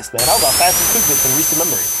fast, man. That was our fastest quick bits in recent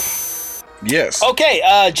memory. Yes. Okay,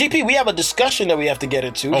 GP, we have a discussion that we have to get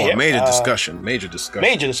into. Oh, here. major discussion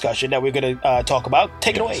that we're going to talk about.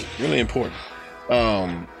 Take it away. Really important.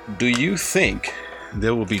 Do you think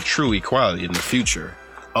there will be true equality in the future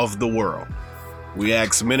of the world? We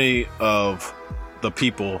asked many of the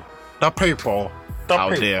people out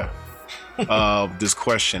there this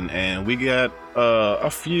question, and we got a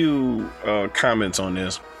few comments on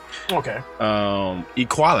this. Okay.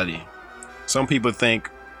 Equality. Some people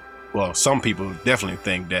definitely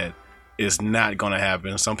think that it's not going to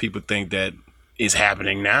happen. Some people think that it's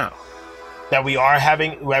happening now. That we are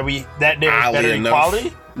having, there's better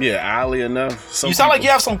equality? Yeah, oddly enough. You sound like you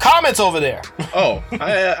have some comments over there. Oh,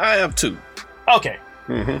 I have two. Okay.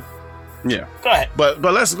 Yeah. Go ahead. But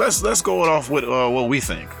let's go off with what we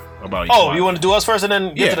think about equality. Oh, you want to do us first and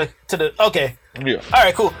then get to the okay. Yeah. All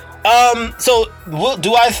right, cool. So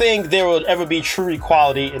do I think there will ever be true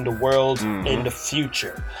equality in the world in the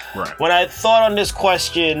future? Right. When I thought on this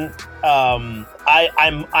question, I'm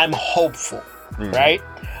hopeful, right?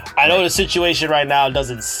 I know the situation right now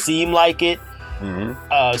doesn't seem like it,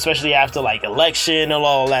 especially after like election and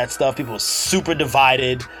all that stuff. People are super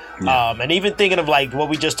divided. Yeah. And even thinking of like what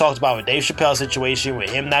we just talked about with Dave Chappelle's situation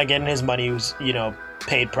with him not getting his money was,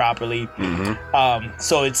 paid properly.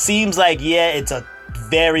 So it seems like, it's a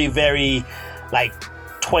very, very like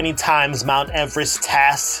 20 times Mount Everest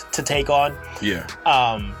task to take on. Yeah.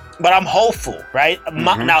 But I'm hopeful, right?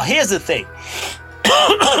 Now here's the thing.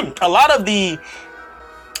 a lot of the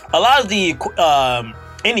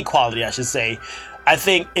inequality, I should say, I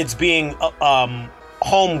think it's being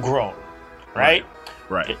homegrown, right?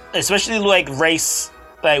 Right. Especially like race,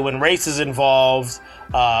 like when race is involved,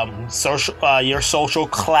 your social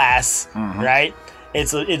class, right?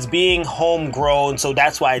 It's being homegrown, so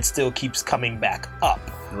that's why it still keeps coming back up,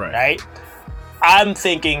 right? I'm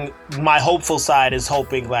thinking my hopeful side is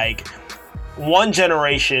hoping like one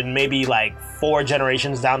generation, maybe like 4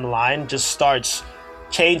 generations down the line, just starts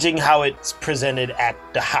changing how it's presented at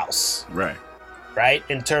the house, right?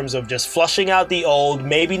 In terms of just flushing out the old,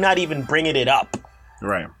 maybe not even bringing it up.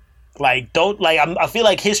 Right. Like, I feel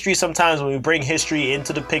like history sometimes when we bring history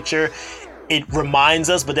into the picture, it reminds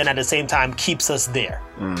us, but then at the same time keeps us there.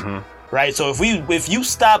 Right. So if you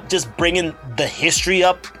stop just bringing the history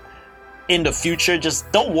up in the future,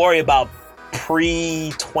 just don't worry about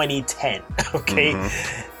pre-2010. Okay.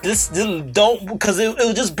 Just don't, because it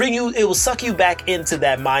will just it will suck you back into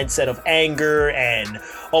that mindset of anger and,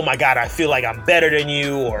 oh my God, I feel like I'm better than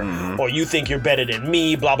you, or you think you're better than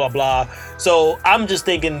me, blah, blah, blah. So I'm just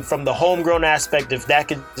thinking from the homegrown aspect, if that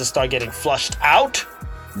could just start getting flushed out,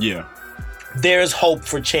 there's hope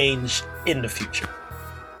for change in the future.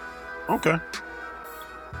 Okay.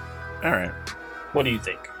 All right. What do you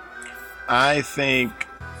think? I think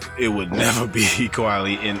it would never be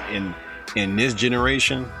equality in this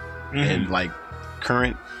generation and like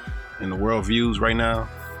current in the world views right now.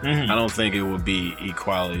 I don't think it would be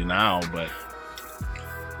equality now, but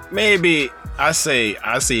maybe I say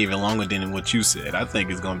even longer than what you said. I think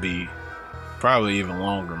it's gonna be probably even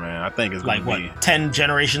longer, man. I think it's gonna Like be 10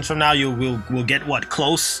 generations from now, we'll get what,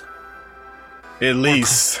 close at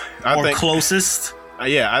least. I think closest.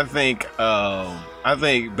 Yeah, I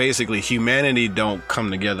think basically humanity don't come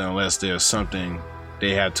together unless there's something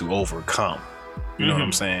they have to overcome. You know what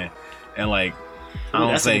I'm saying? And like, I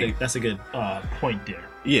don't think that's a good point there.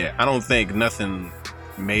 Yeah, I don't think nothing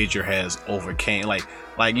major has overcame. Like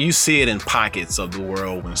you see it in pockets of the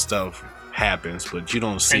world when stuff happens, but you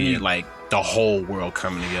don't see it like the whole world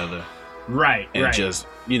coming together. Right. And just,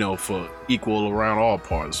 for equal around all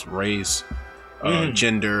parts, race,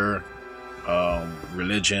 gender,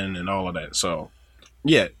 religion, and all of that. So,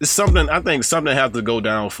 yeah, it's something. I think something has to go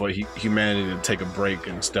down for humanity to take a break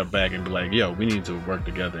and step back and be like, "Yo, we need to work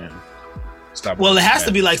together and stop." Well, it has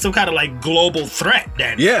to be like some kind of like global threat,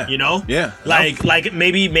 then. Yeah. Yeah. Like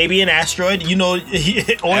maybe an asteroid.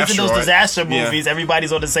 Always in those disaster movies,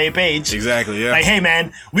 everybody's on the same page. Exactly. Yeah. Like, hey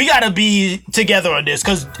man, we gotta be together on this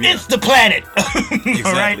because it's the planet. Exactly.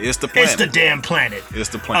 All right? It's the planet. It's the damn planet. It's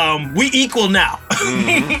the planet. We equal now.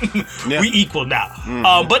 Yeah. We equal now.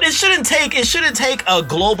 But it shouldn't take a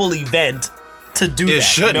global event to do that. It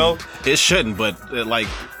shouldn't. You know? It shouldn't. But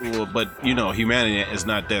humanity is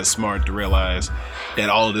not that smart to realize that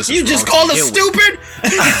all of this. You is just wrong called to us begin with.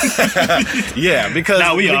 stupid. Yeah, because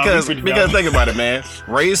Nah, we are. because We pretty because dumb. think about it, man.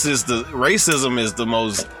 Racism is the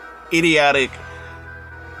most idiotic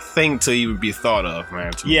thing to even be thought of,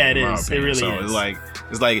 man. Yeah, it in my is. It opinion. really so is.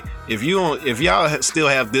 It's like if y'all still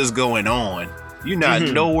have this going on, you're not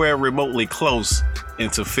nowhere remotely close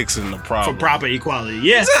into fixing the problem. For proper equality,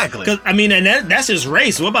 yeah, Exactly. Because and that's just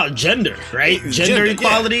race. What about gender, right? Gender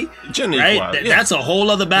equality, yeah. Gender right? equality, That's a whole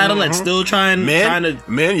other battle that's still trying to.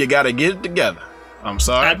 Men, you gotta get it together. I'm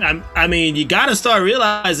sorry. I mean, you gotta start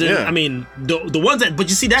realizing. Yeah. I mean, the ones that, but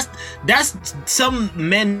you see, that's some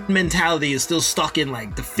men mentality is still stuck in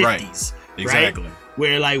like the 50s, Right. Exactly. right?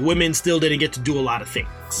 Where like women still didn't get to do a lot of things,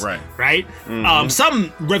 Right.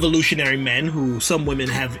 Some revolutionary men who some women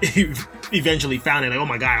have eventually found it like, oh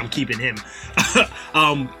my god, I'm keeping him.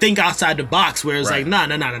 Think outside the box, where it's like, nah,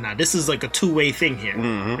 this is like a two-way thing here,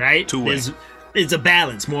 right? Two-way. It's a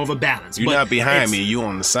balance, more of a balance. You're not behind me. You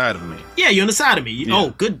on the side of me. Yeah, you're on the side of me. Yeah.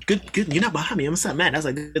 Oh, good. You're not behind me. I'm on the side. Man, that's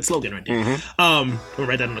a good slogan right there. We'll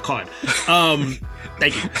write that on the card.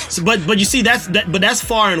 Thank you. So, but you see, that's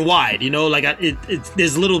far and wide. Like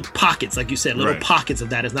there's little pockets, like you said, little pockets of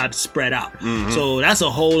that is not spread out. So that's a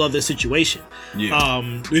whole other situation. Yeah.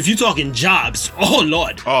 If you're talking jobs, oh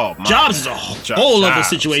lord, jobs is a whole other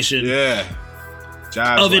situation. Yeah.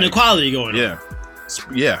 Jobs of inequality going on. Yeah.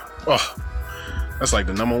 Yeah. Oh. That's like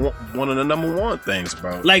one of the number one things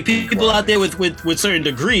about like people out there with certain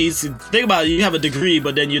degrees. Think about it, you have a degree,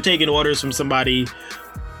 but then you're taking orders from somebody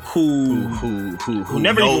who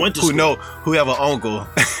never even went to school. Who have an uncle,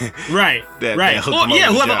 right? Who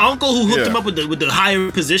have an uncle who hooked him up with the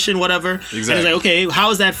higher position, whatever. Exactly. And it's like, okay,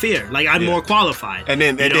 how is that fair? Like I'm more qualified. And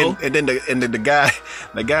then the guy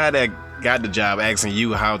that got the job asking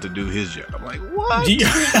you how to do his job. I'm like, what?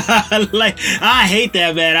 Like, I hate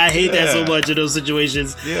that, man. I hate that so much in those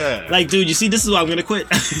situations. Yeah. Like, dude, you see, this is why I'm gonna quit.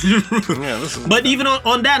 But even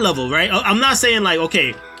on that level, right? I'm not saying like,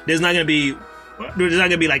 okay, there's not gonna be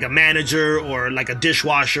like a manager or like a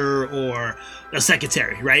dishwasher or a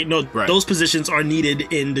secretary, right? No, those positions are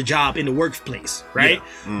needed in the job, in the workplace, right?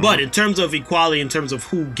 Yeah. But in terms of equality, in terms of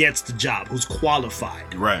who gets the job, who's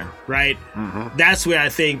qualified, right? That's where I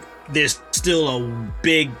think there's still a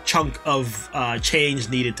big chunk of change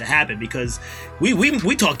needed to happen, because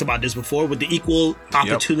we talked about this before with the equal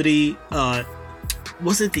opportunity.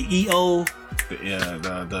 Was it the EO?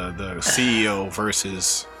 The CEO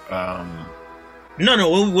versus.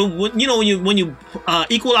 No. When you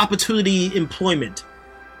equal opportunity employment.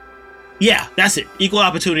 Yeah, that's it. Equal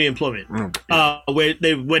opportunity employment. Where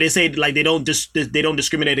they say like they don't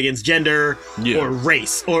discriminate against gender or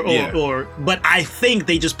race or but I think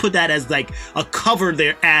they just put that as like a cover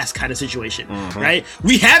their ass kind of situation, right?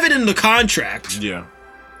 We have it in the contract. Yeah.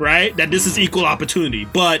 Right? That this is equal opportunity,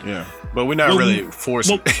 but we're not really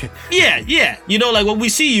forcing. Yeah. Like when we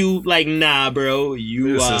see you, like, nah, bro,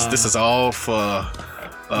 this is all for.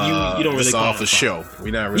 You don't really. It's all for show.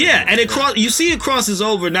 We're not really. Yeah, and you see it crosses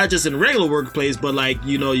over not just in regular workplace, but like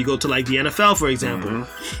you go to like the NFL, for example.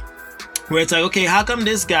 Where it's like, okay, how come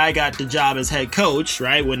this guy got the job as head coach,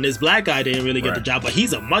 right? When this black guy didn't really get the job, but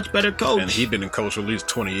he's a much better coach. And he's been a coach for at least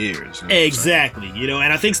 20 years. Exactly,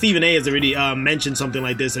 and I think Stephen A has already mentioned something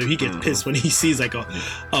like this, and he gets pissed when he sees like a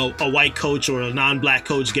white coach or a non-black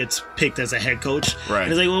coach gets picked as a head coach. Right.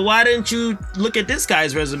 And it's like, well, why didn't you look at this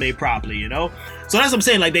guy's resume properly, So that's what I'm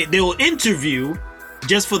saying. Like they will interview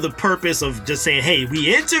just for the purpose of just saying, hey,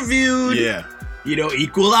 we interviewed. Yeah.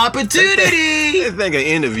 Equal opportunity. They think an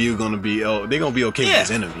interview gonna be they're gonna be okay with this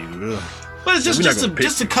interview. Ugh. But it's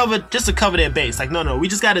just to cover their base. Like no, we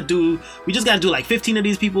just gotta do like 15 of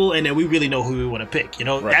these people, and then we really know who we want to pick.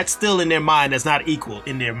 That's still in their mind. That's not equal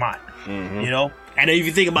in their mind. And then if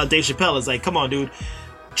you think about Dave Chappelle, it's like, come on, dude,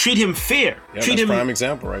 treat him fair. Yeah, treat that's him prime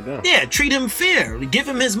example right there. Yeah, treat him fair. Give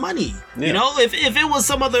him his money. Yeah. If it was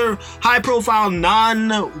some other high profile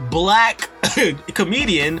non-black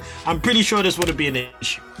comedian, I'm pretty sure this wouldn't be an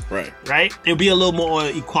issue. Right? It'll be a little more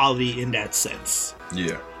equality in that sense.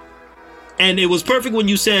 Yeah. And it was perfect when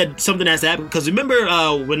you said something has to happen, because remember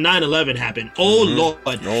when 9/11 happened? Oh Lord,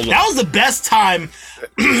 that was the best time.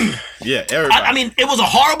 Yeah, everybody. I mean, it was a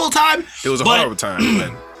horrible time. It was a horrible time,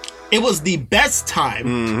 but it was the best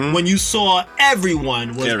time when you saw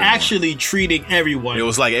everyone was actually treating everyone. It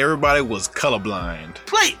was like everybody was colorblind.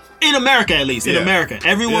 Like in America, at least in America,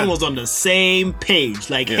 everyone was on the same page.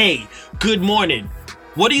 Like, hey, good morning.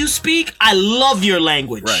 What do you speak? I love your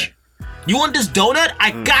language. Right. You want this donut?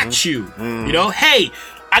 I got you. Hey,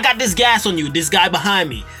 I got this gas on you. This guy behind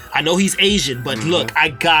me. I know he's Asian, but look, I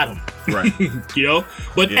got him. Right.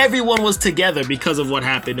 But everyone was together because of what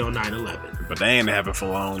happened on 9/11. But they ain't happen for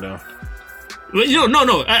long though.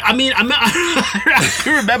 No. I mean, I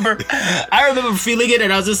remember feeling it,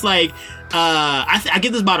 and I was just like, I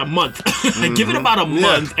give this about a month. I give it about a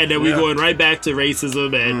month, and then we're going right back to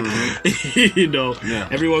racism and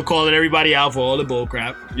everyone calling everybody out for all the bull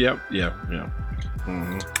crap. Yep.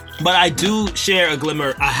 But I do share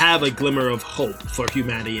I have a glimmer of hope for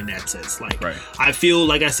humanity in that sense. Like, I feel,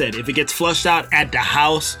 like I said, if it gets flushed out at the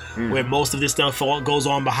house where most of this stuff goes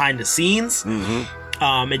on behind the scenes,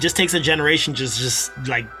 it just takes a generation just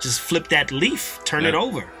flip that leaf, turn it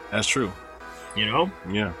over. That's true. Yeah.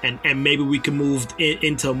 And maybe we can move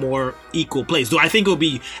into a more equal place. Do I think it'll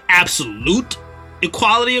be absolute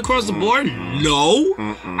equality across the board? No.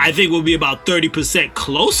 I think we'll be about 30%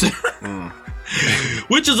 closer.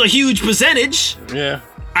 Which is a huge percentage. Yeah.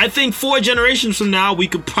 I think 4 generations from now, we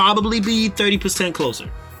could probably be 30% closer.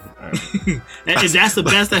 Is that the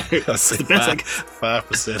best? That's the best.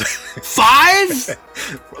 5%. 5?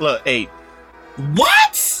 Look, 8.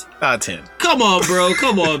 What? 10. Come on, bro.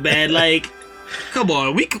 Come on, man. Like, come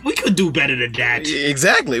on. We could do better than that.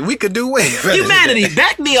 Exactly. We could do way better. Humanity,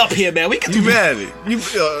 back me up here, man. We could do Humanity. We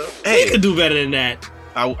could do better than that.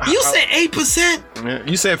 You said 8%?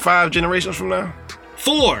 You said 5 generations from now?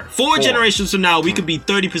 4 generations from now, we could be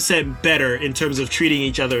 30% better in terms of treating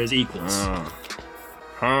each other as equals.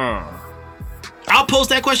 I'll post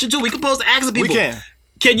that question too. We can post asking people. We can.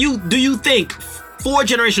 Do you think 4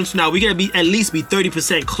 generations from now we can at least be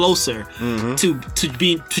 30% closer to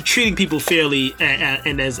treating people fairly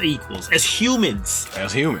and as equals, as humans?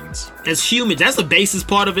 As humans. That's the basic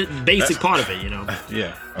part of it.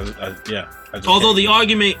 Yeah. Although the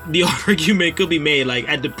argument could be made, like,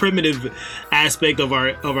 at the primitive aspect of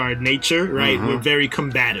our nature, right? We're very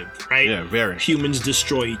combative, right? Yeah, very. Humans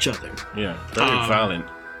destroy each other. Yeah, very violent.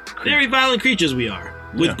 Very violent creatures we are,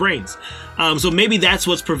 with brains. So maybe that's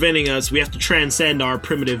what's preventing us. We have to transcend our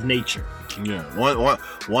primitive nature. Yeah.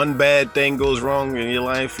 One bad thing goes wrong in your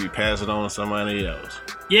life, you pass it on to somebody else.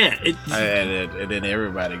 Yeah. And then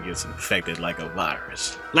everybody gets infected like a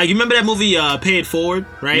virus. Like, you remember that movie Pay It Forward,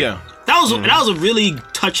 right? Yeah. That was a really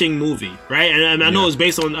touching movie, right? And I know it's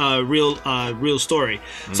based on a real story.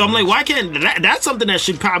 So I'm like, why can't that's something that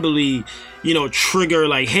should probably, trigger,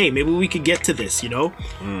 like, hey, maybe we could get to this,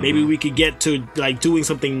 Maybe we could get to, like, doing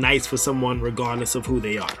something nice for someone regardless of who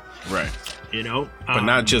they are. Right. But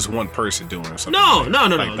not just one person doing something. No.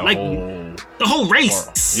 Like the whole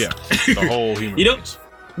race. Yeah. The whole human race.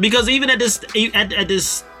 Because even at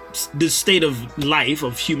this state of life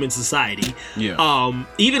of human society,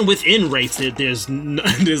 even within race, there's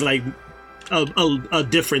like a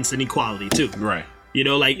difference in equality too. Right.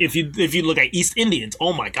 Like if you look at East Indians,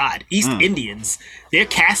 oh my God, East Indians, their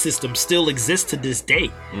caste system still exists to this day,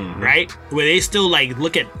 right? Where they still, like,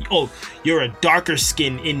 look at, oh, you're a darker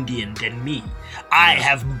skinned Indian than me. I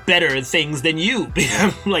have better things than you.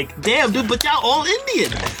 I'm like, damn, dude, but y'all all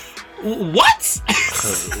Indian. What?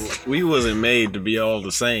 We wasn't made to be all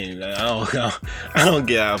the same. I don't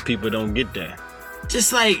get how people don't get that.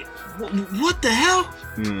 Just like, what the hell?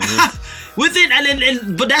 Within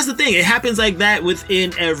and but that's the thing. It happens like that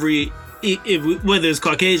within every. Whether it's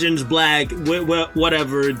Caucasians, black,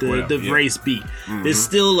 whatever the race be, there's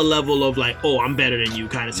still a level of like, oh, I'm better than you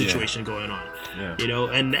kind of situation going on. Yeah. You know,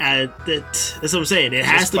 and that's what I'm saying. It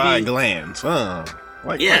has just to by be glands.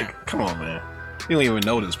 Like, come on, man. You don't even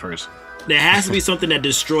know this person. There has to be something that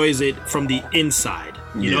destroys it from the inside.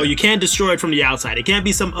 You know, you can't destroy it from the outside. It can't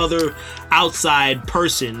be some other outside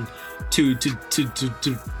person to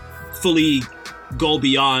fully go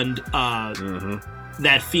beyond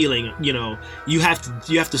that feeling. You know, you have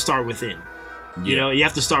to start within. You know, you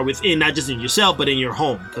have to start within, not just in yourself, but in your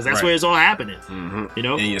home, because that's where it's all happening. You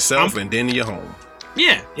know, in yourself and then in your home.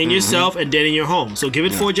 Yeah, in yourself and then in your home. So give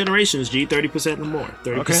it 4 generations, G, 30% or more,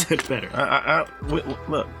 30% better.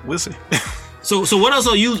 Look, we'll see. So what else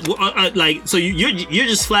are you like? So you're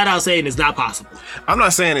just flat out saying it's not possible. I'm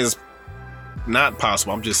not saying it's not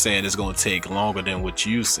possible. I'm just saying it's going to take longer than what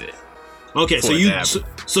you said. Okay, so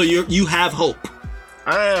you have hope.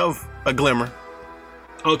 I have a glimmer.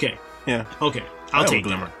 Okay. Yeah. Okay. I'll take a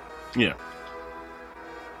glimmer. That. Yeah.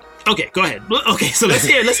 Okay, go ahead. Okay, so let's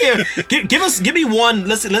hear. Give me one.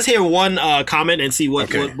 Let's hear one comment and see what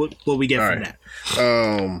we get from that.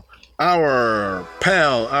 Our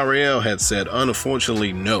pal Ariel had said,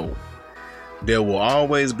 unfortunately, no. There will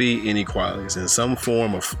always be inequalities in some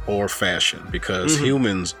form or fashion because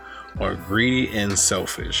humans are greedy and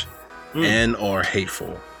selfish and are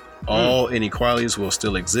hateful. All inequalities will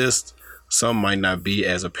still exist. Some might not be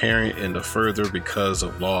as apparent in the further because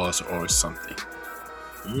of laws or something.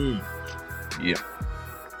 Yeah.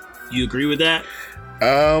 You agree with that?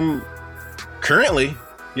 Currently,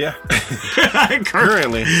 yeah.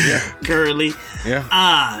 Currently,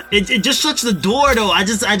 yeah. It just shuts the door though.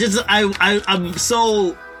 I'm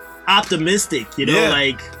so optimistic, you know,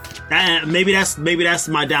 like maybe that's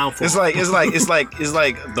my downfall. It's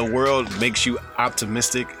like the world makes you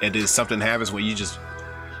optimistic, and then something happens where you just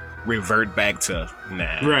revert back to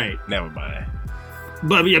never mind.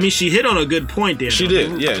 But I mean, she hit on a good point there. She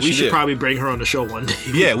did, yeah. We should probably bring her on the show one day.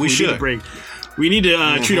 Yeah, we should. We need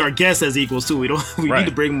to treat our guests as equals too. We need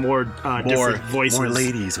to bring more different voices, more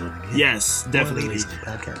ladies on. Yes, definitely. More ladies on the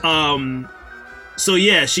podcast. So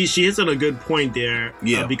yeah, she hits on a good point there.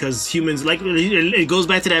 Yeah, because humans, like, it goes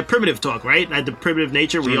back to that primitive talk, right? Like the primitive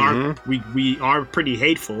nature, we are pretty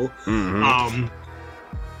hateful. I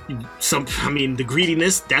mean, the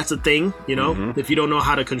greediness, that's a thing. You know, if you don't know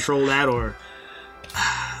how to control that, or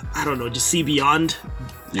I don't know, just see beyond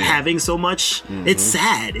having so much. It's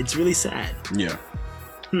sad. It's really sad. Yeah.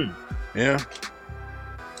 Yeah.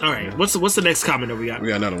 All right. What's the next comment that we got? We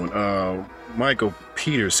got another one. Michael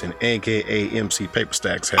Peterson, aka MC Paper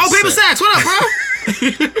Stacks. Paper Stacks, what up,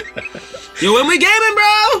 bro? Yo, when we gaming,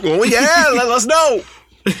 bro? Let us know.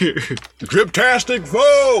 Driptastic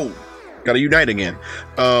foe. Gotta unite again.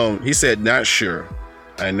 He said, not sure.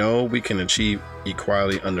 I know we can achieve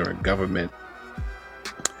equality under a government.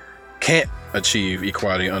 Can't achieve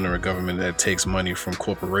equality under a government that takes money from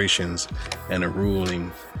corporations and a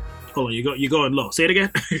ruling. Hold on, you're going low. Say it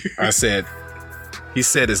again. He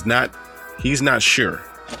said he's not sure.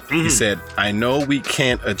 He said, I know we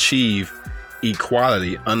can't achieve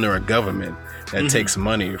equality under a government that takes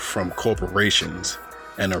money from corporations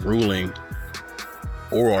and a ruling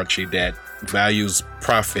hierarchy that values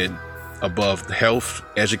profit above health,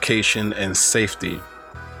 education, and safety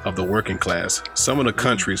of the working class. Some of the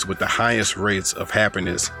countries with the highest rates of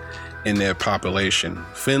happiness in their population: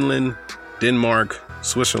 Finland, Denmark,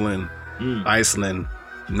 Switzerland, Iceland,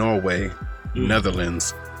 Norway,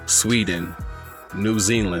 Netherlands, Sweden, New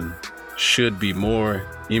Zealand, should be more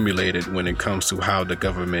emulated when it comes to how the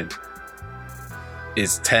government,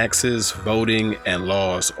 its taxes, voting, and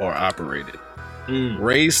laws are operated.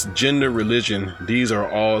 Race, gender, religion, these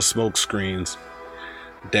are all smokescreens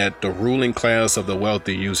that the ruling class of the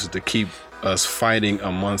wealthy uses to keep us fighting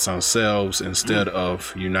amongst ourselves instead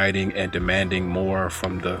of uniting and demanding more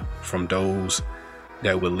from those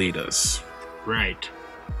that will lead us. Right.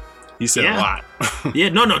 He said a lot.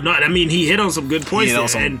 No. I mean, he hit on some good points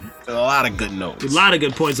there, and a lot of good notes. A lot of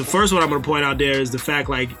good points. The first one I'm going to point out there is the fact,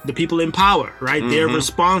 like, the people in power, right? They're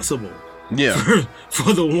responsible. Yeah.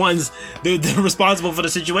 For the ones they're responsible for the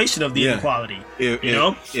situation of the inequality.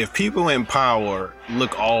 If people in power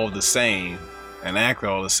look all the same and act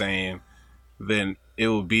all the same, then it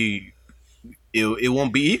won't be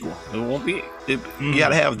equal. It won't be. You got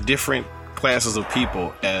to have different classes of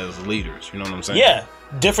people as leaders. You know what I'm saying? Yeah,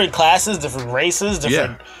 different classes, different races,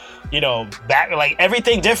 different. Like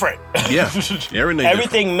everything different. Yeah,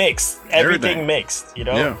 everything mixed. Everything mixed. You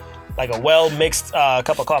know. Yeah. Like a well-mixed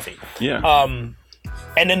cup of coffee. Yeah.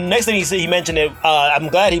 And then the next thing he mentioned it. I'm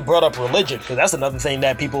glad he brought up religion, because that's another thing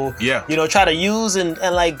that people, Yeah. try to use and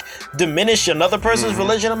like diminish another person's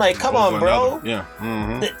religion. I'm like, come on, bro. Another. Yeah.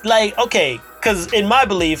 Mm-hmm. Like, okay, because in my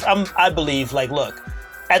belief, I believe, like, look,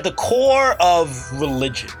 at the core of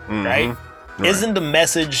religion, right, isn't the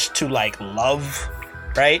message to like love,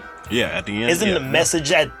 right? Yeah, at the end. Isn't the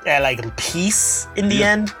message at like peace in the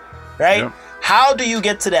end, right? Yeah. How do you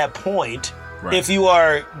get to that point Right. if you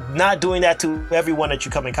are not doing that to everyone that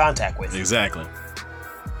you come in contact with? Exactly.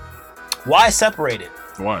 Why separate it?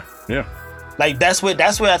 Why? Yeah. Like that's where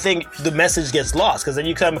I think the message gets lost, because then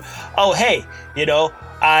you come, oh hey,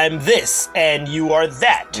 I'm this and you are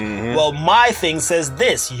that. Mm-hmm. Well, my thing says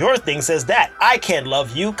this, your thing says that. I can't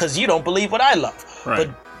love you because you don't believe what I love. Right.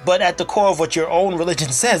 But at the core of what your own religion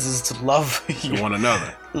says is to love To one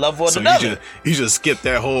another. love one So another. you just skip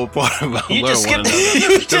that whole part about You love just one skip- another.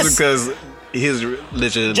 you just just- because his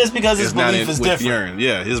religion, Just because his not belief is with different. yours.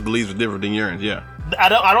 Yeah, his beliefs are different than yours. Yeah. I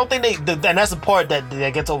don't think and that's the part that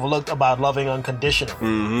gets overlooked about loving unconditionally,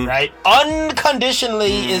 Mm-hmm. right?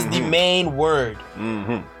 Unconditionally is the main word.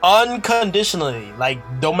 Mm-hmm. Unconditionally, like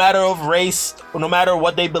no matter of race or no matter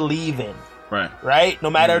what they believe in, Right. right? No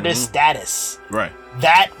matter their status, Right.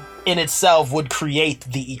 that in itself would create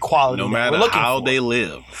the equality No that matter we're looking how for. they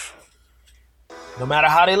live. No matter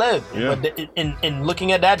how they live. Yeah. But in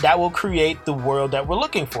looking at that will create the world that we're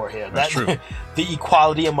looking for here. That's true. The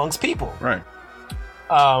equality amongst people. Right.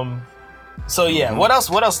 So yeah, what else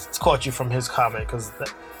caught you from his comment? Because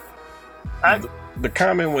The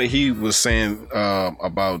comment where he was saying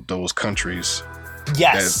about those countries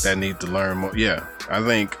yes, that need to learn more. Yeah, I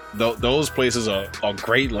think those places are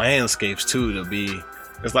great landscapes too to be.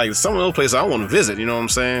 It's like some of those places I want to visit. You know what I'm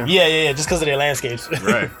saying? yeah, just because of their landscapes.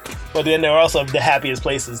 Right. But then they're also the happiest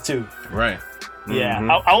places too. Right. Yeah,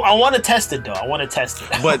 Mhm. I want to test it though. I want to test it.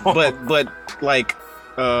 But like,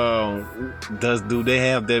 do they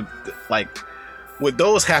have that, like, with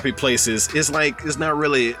those happy places? It's like it's not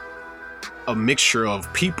really a mixture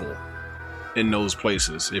of people in those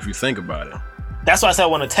places if you think about it. That's why I said I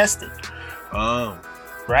want to test it. Um.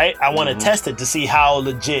 Right? I want to test it to see how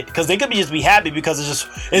legit. Because they could just be happy because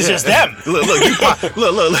it's just them. Look, look.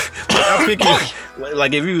 I pick you.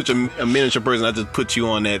 Like if you was a miniature person, I just put you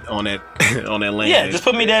on that on that land. Yeah, just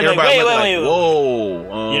put me there. Like, Everybody wait.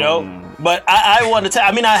 whoa. But I want to.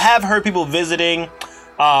 I mean, I have heard people visiting,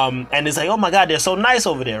 and it's like, oh my god, they're so nice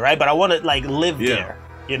over there, right? But I want to like live there.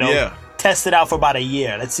 Yeah. Test it out for about a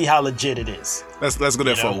year. Let's see how legit it is. Let's go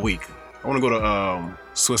there for a week. I want to go to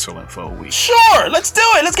Switzerland for a week. Sure, let's do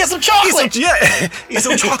it. Let's get some chocolate. Eat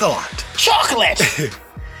some chocolate. Chocolate.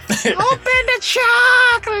 Open the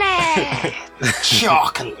chocolate.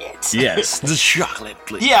 Chocolate. Yes, the chocolate,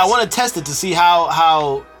 please. Yeah, I want to test it to see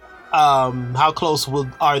how close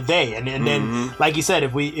are they, and then like you said,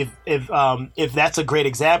 if that's a great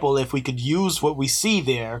example, if we could use what we see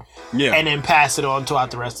there, Yeah. and then pass it on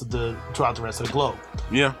throughout the rest of the globe.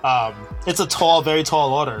 Yeah. It's a very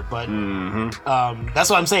tall order, but that's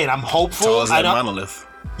what I'm saying. I'm hopeful. Tall as that I know- monolith.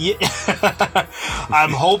 Yeah,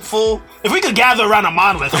 I'm hopeful. If we could gather around a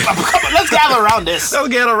monolith, come on, let's gather around this. Let's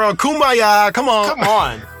get around. Kumbaya. Come on. Come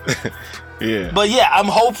on. Yeah. But yeah, I'm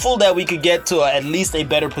hopeful that we could get to at least a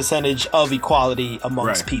better percentage of equality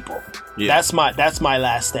amongst Right. people. Yeah. That's my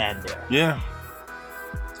last stand there. Yeah.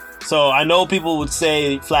 So I know people would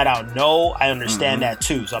say flat out no. I understand that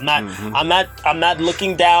too. So I'm not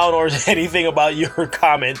looking down or anything about your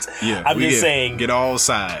comments. Yeah. I'm just saying get all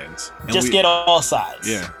sides. And just get all sides.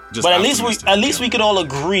 Yeah. Just But optimistic, at least yeah. we could all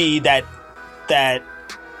agree that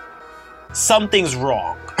something's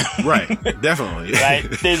wrong. Right. Definitely. Right?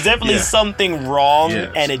 There's definitely Yeah. something wrong,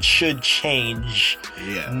 Yes. and it should change.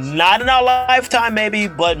 Yes. Not in our lifetime, maybe,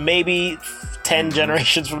 but maybe 10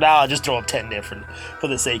 generations from now. I'll just throw up 10 there for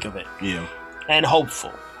the sake of it. Yeah. And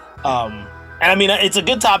hopeful. And I mean, it's a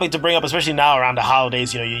good topic to bring up, especially now around the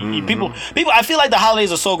holidays. People. I feel like the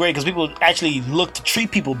holidays are so great because people actually look to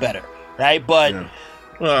treat people better, right? But Yeah.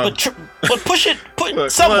 Well, but push it,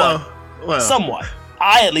 look, somewhat. well, Somewhat.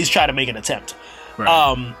 I at least try to make an attempt.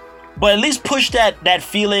 right. But at least push that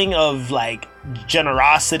feeling of like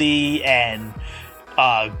generosity and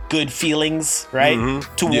good feelings, right,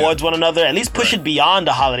 towards one another. At least push it beyond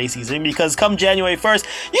the holiday season, because come January 1st,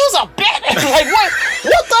 you's a bitch. Like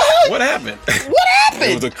what the heck? What happened? What It was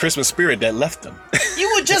happened? the Christmas spirit that left them. You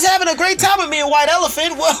were just having a great time with me and White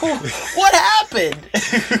Elephant. What happened?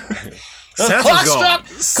 The Santa's gone. clock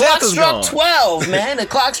Santa's struck gone. 12, man. The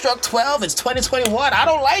clock struck 12. It's 2021. I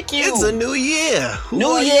don't like you. It's a new year. Who New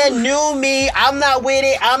are year, new me. I'm not with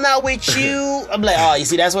it. I'm not with you. I'm like, oh, you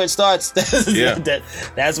see, that's where it starts. Yeah.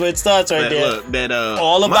 That's where it starts right That, there. look, that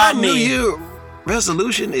All about my new me. year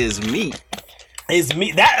resolution is me. Is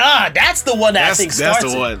me that's the one that I think starts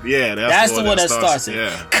That's the one. Yeah, that's the one that starts it.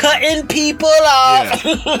 Yeah. Cutting people off.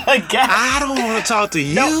 Yeah. Like, God. I don't want to talk to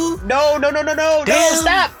you. No,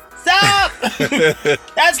 stop.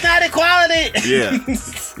 That's not equality. Yeah.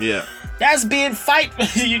 Yeah. That's being fight.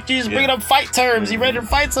 You just bringing up fight terms. You ready to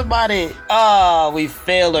fight somebody? Oh, we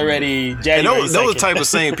failed already. January And those 2nd. type of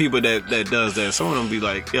same people that does that. Some of them be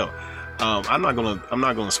like, yo, I'm not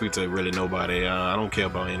gonna speak to really nobody. I don't care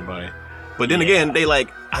about anybody. But then again, they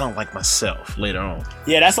like, I don't like myself later on.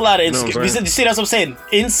 Yeah, that's a lot of You know what I'm insecurity. You see, that's what I'm saying.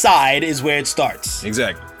 Inside is where it starts.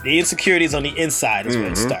 Exactly. The insecurities on the inside is where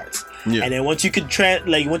it starts. Yeah. And then once you could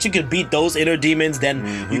once you could beat those inner demons,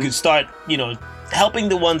 then you could start, helping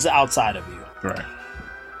the ones outside of you. Right.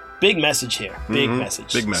 Big message here. Big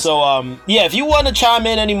message. Big message. So, if you want to chime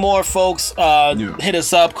in anymore, folks, hit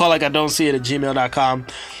us up. Call like I don't see it at gmail.com.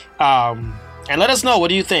 And let us know, what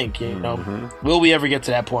do you think? Will we ever get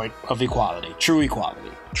to that point of equality? True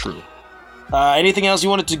equality. True. Anything else you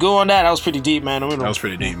wanted to go on that? That was pretty deep, man. That was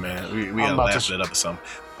pretty deep, man. We gotta laugh it up or something.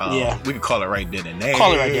 Yeah. We could call it right then and there.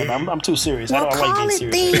 Call it right there, man. I'm too serious. I don't like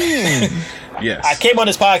getting serious. Yes. I came on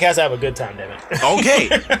this podcast to have a good time, damn it. Okay.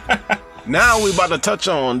 Now we about to touch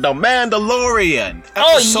on The Mandalorian.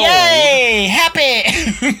 Oh, yay! Happy!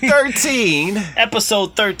 13.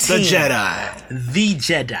 Episode 13. The Jedi. The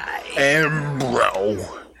Jedi. And bro,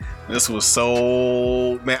 this was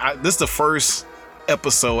so... Man, this is the first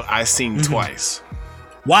episode I seen twice.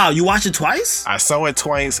 Wow, you watched it twice? I saw it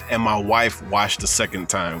twice, and my wife watched the second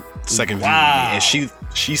time, second viewing, and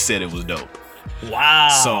she said it was dope. Wow.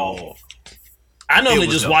 So I normally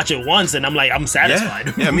was just dope. watch it once, and I'm like, I'm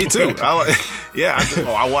satisfied. Yeah, me too.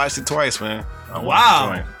 I watched it twice, man.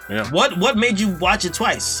 Wow. Yeah. What made you watch it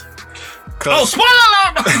twice? Oh, spoiler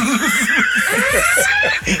alert!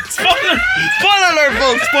 spoiler alert,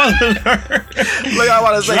 folks! Spoiler alert! Look, I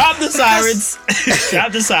want to say, Drop the sirens.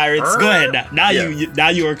 Drop the sirens. Go ahead now. Now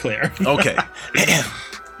you are clear. Okay.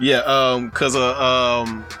 Yeah. Because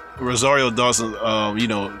Rosario Dawson,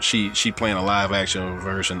 she playing a live action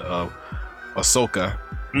version of Ahsoka.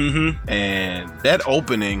 Mm-hmm. And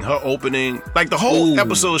her opening, like the whole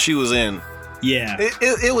episode she was in. Yeah.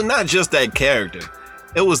 It was not just that character.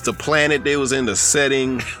 It was the planet they was in, the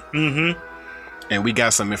setting. Mm-hmm. And we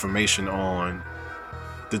got some information on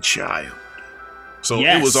the child. So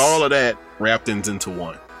Yes. it was all of that wrapped into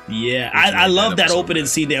one. Yeah, I love that opening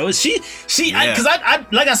scene there. Was she because I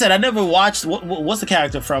like I said, I never watched what's the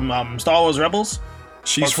character from Star Wars Rebels?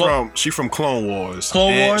 She's from Clone Wars.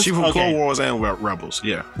 Wars? She's from Okay. Clone Wars and Rebels.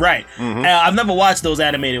 Yeah. Right. I've never watched those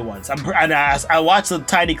animated ones. I watched a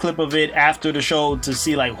tiny clip of it after the show to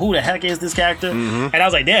see like who the heck is this character, and I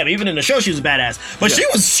was like, damn. Even in the show, she was a badass, but she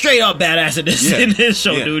was straight up badass in this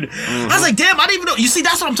show, dude. I was like, damn. I didn't even know. You see,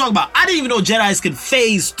 that's what I'm talking about. I didn't even know Jedis could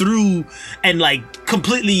phase through and like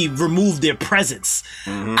completely remove their presence.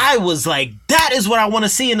 I was like, that is what I want to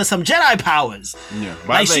see into some Jedi powers. Yeah. But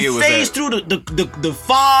Like she phased through the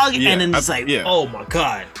fog, and then it's like, oh my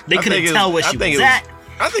god, they couldn't tell where she was at.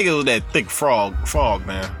 I think it was that thick fog,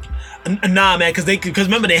 man. Nah, man, because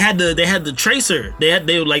remember they had the tracer.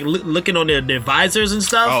 They were like looking on their visors and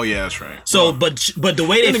stuff. Oh yeah, that's right. So, but the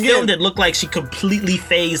way they filmed it looked like she completely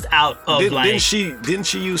phased out of Didn't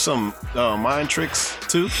she use some mind tricks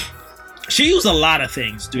too? She used a lot of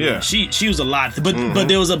things, dude. Yeah. She used a lot, but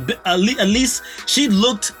there was at least she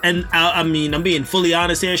looked, and I mean, I'm being fully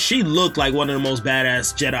honest here. She looked like one of the most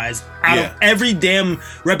badass Jedis out of every damn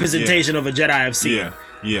representation of a Jedi I've seen. Yeah.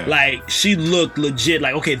 Yeah. Like she looked legit.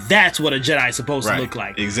 Like, okay, that's what a Jedi is supposed to look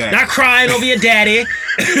like. Exactly. Not crying over your daddy.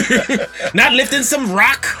 Not lifting some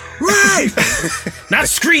rock. Right. Not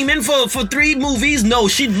screaming for 3 movies. No,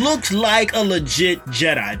 she looked like a legit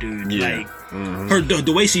Jedi, dude. Yeah. Like her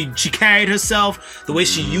the way she carried herself, the way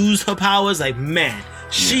she used her powers. Like, man,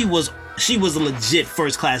 she was a legit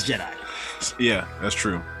first class Jedi. Yeah, that's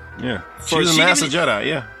true. Yeah. She was a master Jedi.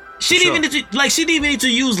 Yeah. She didn't even need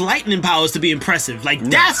to use lightning powers to be impressive. Like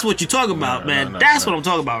that's what you're talking about, man. That's what I'm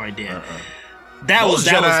talking about right there. Most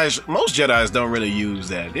Jedis don't really use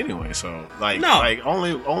that anyway. So like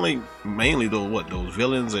only mainly those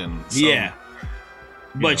villains and some,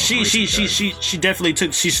 But she definitely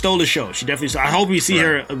she stole the show. She definitely. I hope we see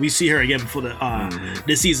her again before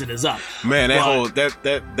this season is up. Man,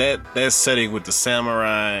 that setting with the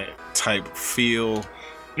samurai type feel.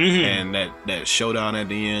 And that showdown at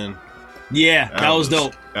the end. Yeah, that was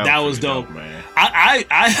dope. That was dope, man.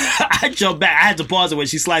 I jumped back. I had to pause it when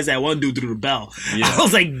she sliced that one dude through the bell. Yeah. I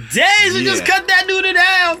was like, dang, she just cut that dude in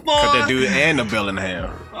half, boy. Cut that dude and the bell in half.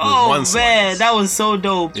 Oh, man, that was so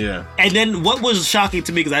dope. Yeah. And then what was shocking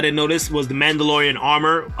to me, because I didn't know this, was the Mandalorian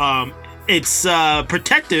armor. it's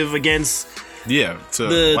protective against Yeah, to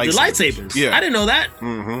the lightsabers. Yeah, I didn't know that.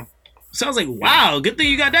 Mm-hmm. Sounds like wow, good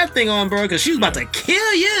thing you got that thing on, bro, because she was about to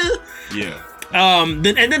kill you. Yeah. And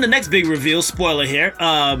then the next big reveal, spoiler here,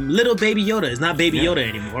 little baby Yoda is not baby Yoda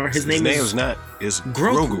anymore. His name is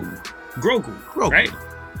Grogu. Grogu, right?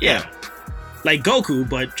 Yeah. Like Goku,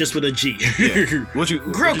 but just with a G. Yeah. What you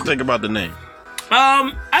think about the name?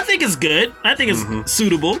 I think it's good. I think it's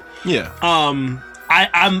suitable. Yeah.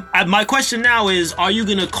 My question now is, are you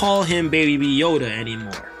gonna call him Baby Yoda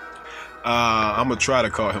anymore? I'm gonna try to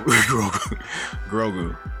call him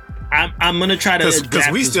Grogu. I'm gonna try to because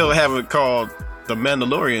we still haven't called the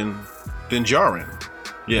Mandalorian Din Djarin.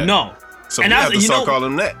 Yeah. No. So we have to start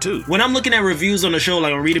calling him that too. When I'm looking at reviews on the show,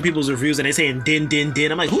 like I'm reading people's reviews and they saying Din,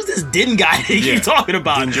 I'm like, who's this Din guy that you keep talking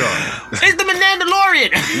about? Din Djarin. It's the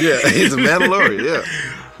Mandalorian. Yeah, he's a Mandalorian. Yeah.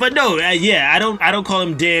 But no, I don't call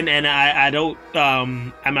him Din, and I don't.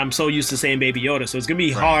 I'm so used to saying Baby Yoda, so it's gonna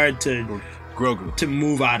be hard to Grogu to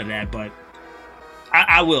move out of that. But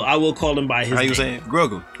I will call him by his. How you name. saying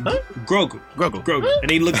Grogu? Huh? Grogu. And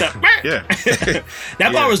he looked up. Yeah.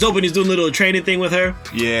 That part was dope when he's doing a little training thing with her.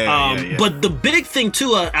 Yeah. But the big thing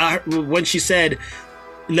too, when she said,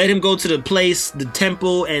 "Let him go to the place, the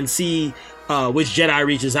temple, and see." Which Jedi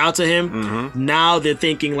reaches out to him. Mm-hmm. Now they're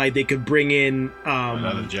thinking like they could bring in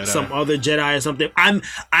some other Jedi or something.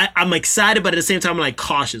 I'm excited, but at the same time I'm like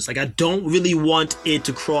cautious. Like I don't really want it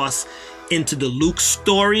to cross into the Luke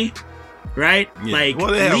story, right? Yeah. Like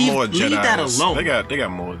well, they have more Jedi. Leave that alone. They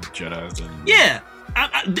got more Jedi than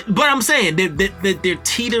but I'm saying they're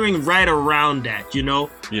teetering right around that, you know?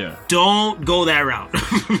 Yeah. Don't go that route.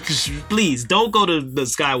 Please, don't go to the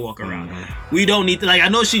Skywalker route. We don't need to, like, I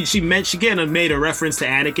know she kind of made a reference to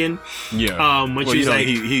Anakin. Yeah. When she was like...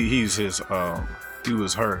 He's his, he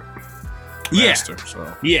was her master,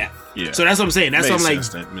 so... Yeah. So that's what I'm saying. That's what I'm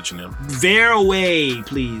like, mention him. veer away,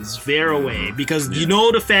 please. Veer away. Because you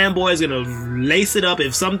know the fanboy is going to lace it up.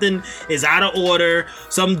 If something is out of order,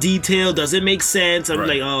 some detail doesn't make sense, I'm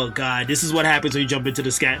like, oh, God, this is what happens when you jump into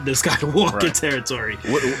the Skywalker territory.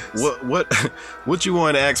 What you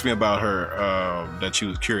wanted to ask me about her that you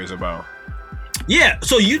was curious about? Yeah,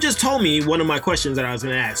 so you just told me one of my questions that I was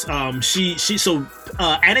going to ask. So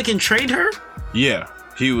Anakin trained her? Yeah.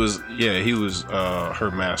 He was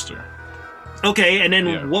her master. Okay, and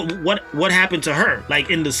then what happened to her?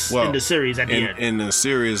 Like in the series at the end? In the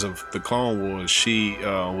series of the Clone Wars, she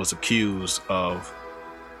was accused of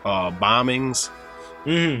bombings,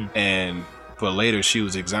 but later she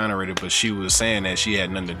was exonerated. But she was saying that she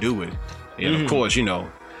had nothing to do with it. And of course, you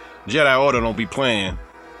know, Jedi Order don't be playing.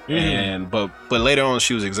 And but later on,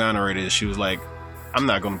 she was exonerated. She was like, "I'm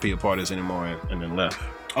not going to be a part of this anymore," and then left.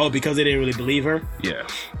 Oh, because they didn't really believe her? Yeah.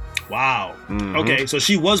 Wow. Okay, so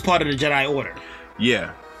she was part of the Jedi Order.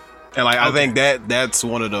 Yeah. And like I think that's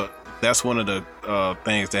one of the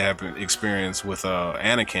things that happened experience with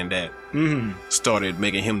Anakin that started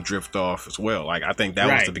making him drift off as well. Like I think that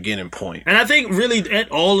was the beginning point. And I think really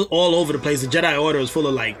all over the place, the Jedi Order is full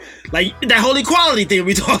of like that whole equality thing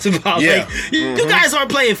we talked about. Yeah. Like you guys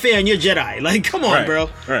aren't playing fair and you're Jedi. Like come on, bro.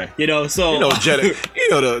 Right. You know, so Jedi.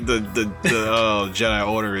 The Jedi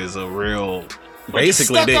Order is a real.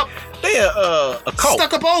 Basically, they a cult.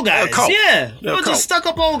 Stuck up old guys. A cult. Yeah. They're just stuck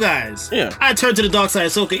up old guys. Yeah. I turned to the dark side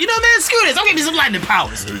of Ahsoka. You know, man, screw this. I'll give you some lightning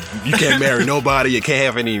powers. You can't marry nobody. You can't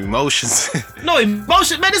have any emotions. No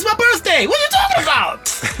emotion, man. It's my birthday. What are you talking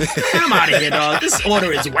about? I'm out of here, dog. This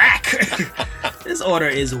order is whack. This order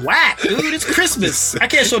is whack, dude. It's Christmas. I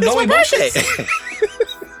can't show no emotions.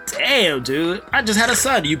 Damn, dude. I just had a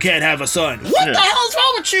son. You can't have a son. What the hell's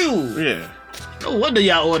wrong with you? Yeah. No wonder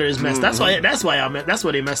y'all order is messed. That's why they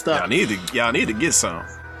messed up. Y'all need to get some.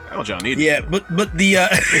 That's what y'all need. Yeah, but the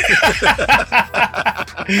that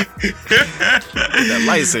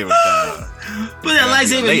lightsaber thing. But that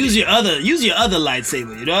lightsaber, use your other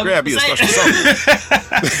lightsaber. You know, grab you a special something.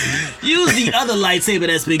 Use the other lightsaber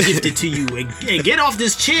that's been gifted to you and get off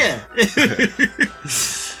this chair.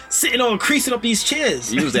 Sitting on creasing up these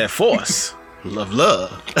chairs. Use that force.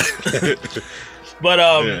 Love. But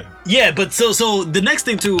but so the next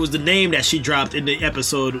thing too was the name that she dropped in the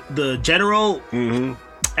episode, the general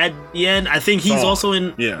at the end. I think he's also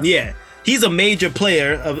in. Yeah, he's a major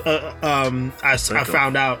player of. I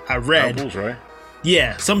found out. I read. Rebels, right?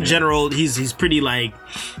 Yeah, some general. He's pretty like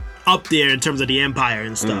up there in terms of the Empire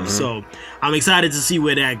and stuff. So I'm excited to see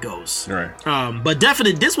where that goes. Right. But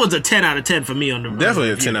definitely this one's a 10 out of 10 for me on the.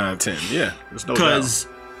 Definitely a 10 out of 10. Yeah, there's no doubt.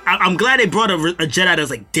 I'm glad they brought a Jedi that's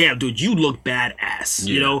like, damn, dude, you look badass.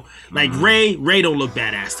 You know, like Rey don't look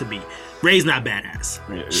badass to me. Rey's not badass.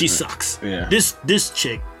 She sucks. Yeah. This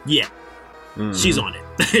chick, She's on it.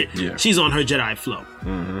 Yeah. She's on her Jedi flow.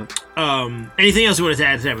 Anything else you wanted to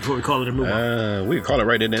add to that before we call it a movie? We can call it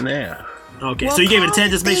right in there. Okay, so you gave it a 10.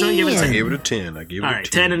 Just make sure you gave it a 10. I gave it a 10. All right,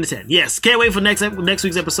 10 and a 10. Yes, can't wait for next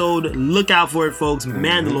week's episode. Look out for it, folks.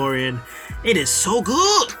 Mandalorian. It is so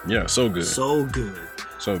good. Yeah, so good. So good.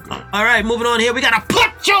 So good. All right, moving on here. We gotta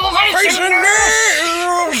put your face in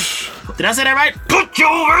this. Did I say that right? Put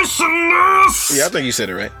your face in this. Yeah, I think you said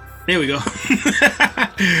it right. There we go.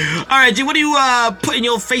 All right, G, what are you putting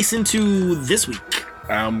your face into this week?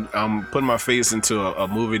 I'm putting my face into a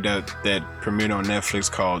movie that premiered on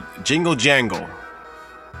Netflix called Jingle Jangle.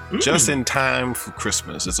 Just in time for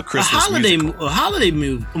Christmas. It's a Christmas musical. A holiday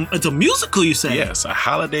movie. It's a musical, you say? Yes, a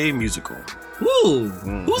holiday musical. Ooh,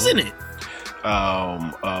 who's in it?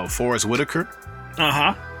 Forrest Whitaker,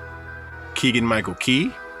 Keegan-Michael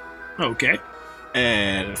Key, Okay.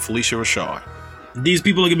 and Felicia Rashad. These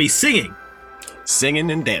people are gonna be singing.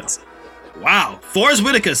 Singing and dancing. Wow, Forrest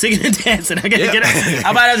Whitaker singing and dancing. I gotta get it.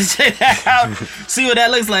 I might have to check that out. See what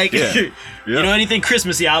that looks like. Yeah. You know, anything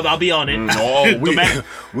Christmassy, I'll be on it. Oh,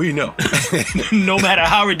 we know. No matter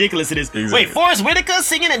how ridiculous it is. Exactly. Wait, Forrest Whitaker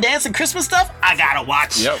singing and dancing Christmas stuff? I gotta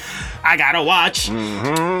watch. Yep. I gotta watch.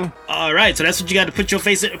 All right, so that's what you got to put your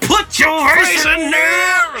face in. Put your face in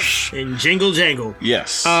there. And Jingle Jangle.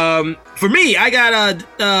 Yes. For me, I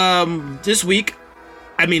got this week.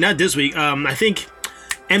 I mean, not this week. I think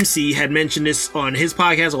MC had mentioned this on his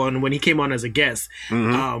podcast when he came on as a guest.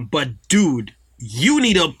 But dude, you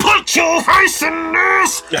need to put your face in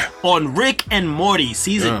this on Rick and Morty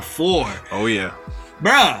season 4. Oh yeah.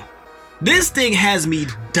 Bruh, this thing has me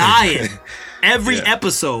dying every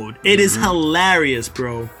episode. It is hilarious,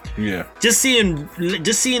 bro. Yeah. Just seeing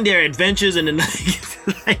their adventures and then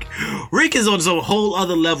like Rick is on some whole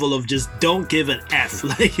other level of just don't give an F.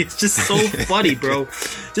 Like it's just so funny, bro.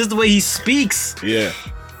 Just the way he speaks. Yeah.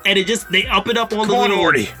 And they up it up all the Come on, little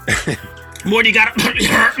Morty. Morty, you got over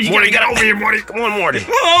here, Morty. Come on, Morty.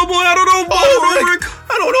 Oh boy, I don't know, Rick.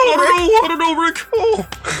 I don't know, Rick. Oh,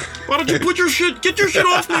 why don't you get your shit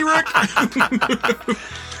off me, Rick?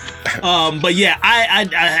 But yeah,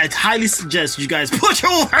 I highly suggest you guys put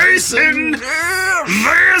your face in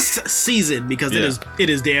this season because it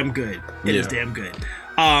is damn good. It is damn good.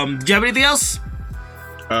 Do you have anything else?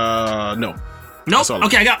 No. Nope.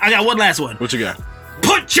 Okay, I got one last one. What you got?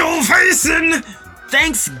 Put your face in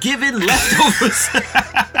Thanksgiving leftovers.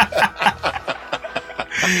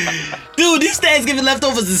 Dude, these Thanksgiving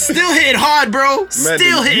leftovers is still hitting hard, bro.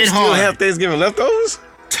 Still hitting hard. You still have Thanksgiving leftovers?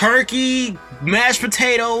 Turkey, mashed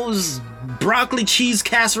potatoes, broccoli cheese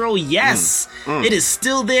casserole. Yes, it is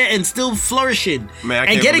still there and still flourishing. Man,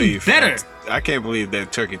 and getting better. I can't believe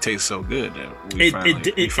that turkey tastes so good. It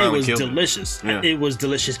was delicious. Yeah. It was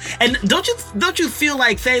delicious. And don't you feel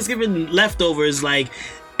like Thanksgiving leftovers like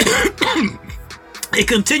it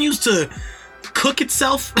continues to cook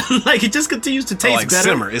itself? Like it just continues to taste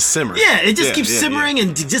better. It's simmer. Yeah, it just keeps simmering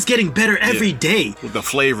and just getting better every day. The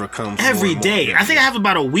flavor comes every day. Yeah. I think I have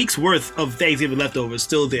about a week's worth of Thanksgiving leftovers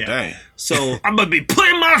still there. Dang. So I'm gonna be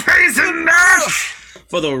putting my face in there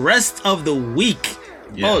for the rest of the week.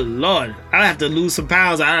 Yeah. Oh Lord, I have to lose some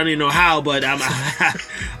pounds. I don't even know how, but I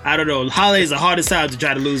don't know. Holidays are the hardest time to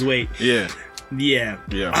try to lose weight. Yeah.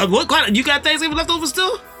 What kind? You got Thanksgiving leftovers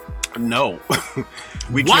still? No.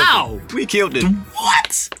 We killed it.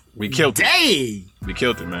 What? We killed it. Dang. We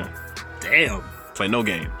killed it, man. Damn. Play no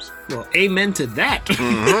games. Well, amen to that.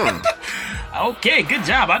 Okay, good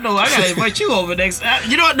job. I know I gotta invite you over next.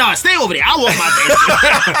 You know what? No, stay over there. I want my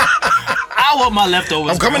Thanksgiving. I want my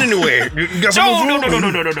leftovers. I'm coming anywhere. You got some no.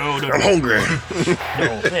 I'm hungry.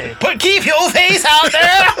 No, man. But keep your face out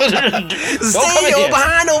there. Stay your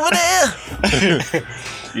behind over there.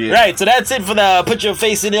 Yeah. Right, so that's it for the put your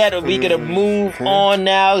face in that. We're gonna move on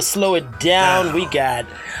now, slow it down. We got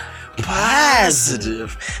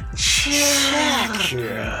positive check.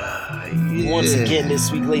 Once again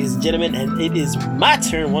this week, ladies and gentlemen, and it is my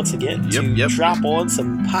turn once again to drop on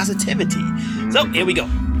some positivity. So here we go.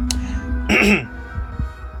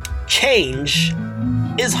 Change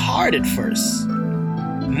is hard at first,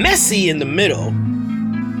 messy in the middle,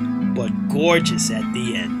 but gorgeous at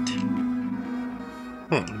the end.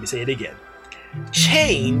 Let me say it again.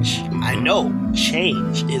 Change, I know,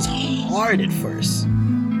 change is hard at first.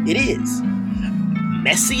 It is.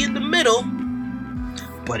 Messy in the middle,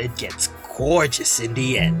 but it gets gorgeous in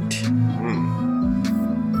the end.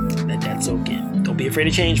 Let that soak in. Don't be afraid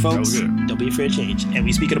of change, folks. Don't be afraid of change. And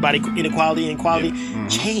we speaking about inequality and equality.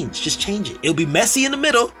 Change, just change it. It'll be messy in the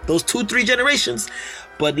middle, those 2-3 generations,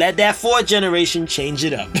 but let that 4th generation change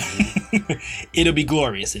it up. It'll be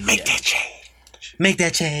glorious in the end. Make that change. Make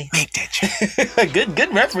that change. Make that change.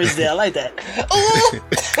 Good reference there. I like that. Ooh.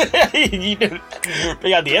 You know,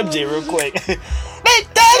 bring out the MJ real quick.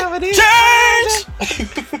 Make that change.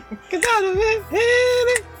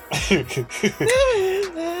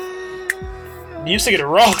 You singing the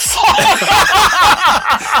wrong song.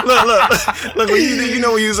 Look. When you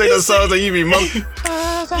know when you say those songs that you be mumbling.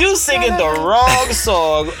 You singing the wrong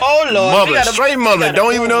song. Oh Lord. Mumbling, straight mumbling.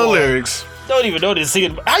 Don't even know the lyrics. Don't even know this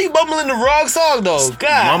singing. How you mumbling the wrong song though?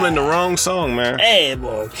 God. Mumbling the wrong song, man. Hey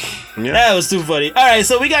boy. Yeah. That was too funny. All right,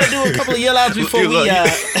 so we got to do a couple of yell outs before we.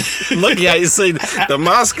 Look how you say the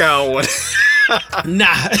Moscow one.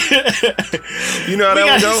 Nah. You know how that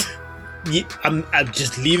one go? Yeah, I'm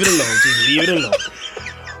just leave it alone. Just leave it alone.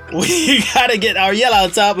 We gotta get our yell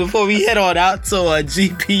outs out before we head on out. So,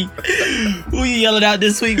 GP, who you yelling out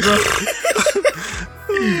this week, bro?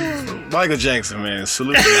 Michael Jackson, man.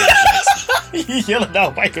 Salute to Michael Jackson. You yelling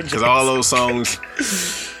out Michael Jackson. Because all those songs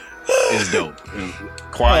is dope. And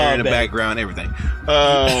choir in the background, everything.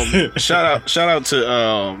 Shout out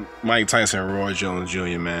to Mike Tyson and Roy Jones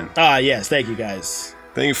Jr., man. Yes, thank you guys.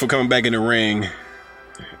 Thank you for coming back in the ring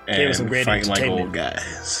and some great fighting like entertainment. old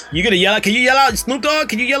guys. You gonna yell out? Can you yell out Snoop Dogg?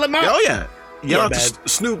 Can you yell him out? Oh yeah. Yell out man. to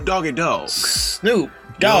Snoop Doggy Dogg. Snoop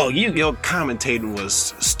Dogg, Your commentating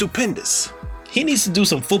was stupendous. He needs to do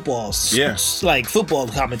some football, like football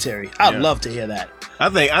commentary. I'd love to hear that. I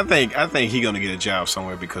think he's gonna get a job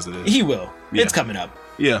somewhere because of this. He will. Yeah. It's coming up.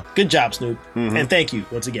 Yeah. Good job, Snoop, Mm-hmm. and thank you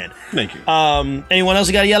once again. Thank you. Anyone else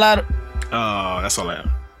you got to yell out? That's all I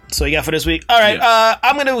have. So you got for this week. All right.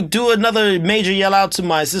 I'm gonna do another major yell out to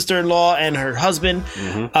my sister-in-law and her husband,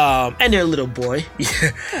 and their little boy.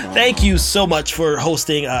 Thank you so much for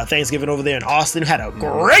hosting Thanksgiving over there in Austin. Had a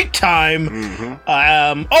great time.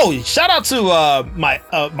 Shout out to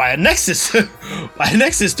my next sister,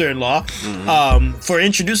 sister-in-law, for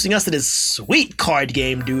introducing us to this sweet card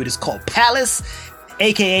game, dude. It's called Palace,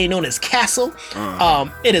 aka known as Castle.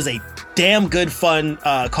 It is a damn good fun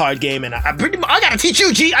card game, and I gotta teach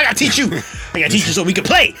you, G. I gotta teach you so we can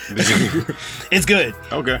play. It's good.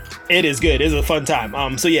 Okay. It is good. It's a fun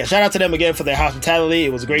time. So yeah, shout out to them again for their hospitality.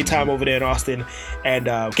 It was a great time over there in Austin, and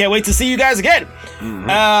can't wait to see you guys again. And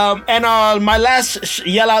my last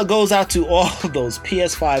yell out goes out to all of those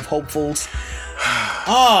PS5 hopefuls.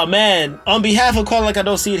 Oh man, on behalf of Calling Like I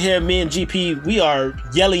Don't See It Here, me and GP, we are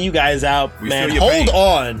yelling you guys out, man. Hold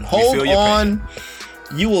on.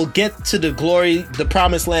 You will get to the glory, the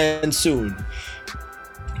promised land soon.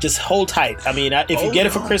 Just hold tight. I mean, if you get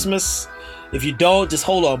it for Christmas, if you don't, just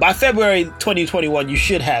hold on. By February 2021, you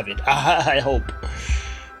should have it. I hope.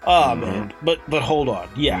 Oh man, but hold on.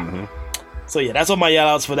 Yeah. So yeah, that's all my yell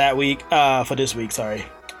outs for that week. For this week, sorry.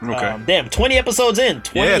 Okay. Damn, 20 episodes in.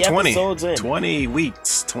 20 episodes in. 20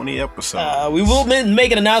 weeks, 20 episodes. We will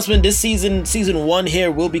make an announcement. This season 1 here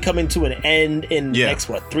will be coming to an end in next,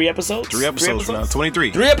 3 episodes? 3 episodes now, 23.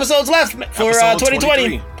 3 episodes left for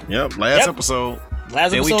 2020. Yep, last episode.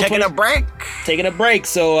 Last episode. We taking a break. Taking a break.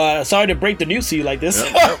 So sorry to break the news to you like this.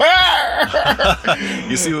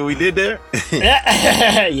 You see what we did there?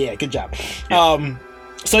 Yeah, good job.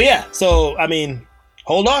 So I mean,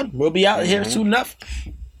 hold on. We'll be out here soon enough.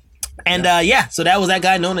 And so that was that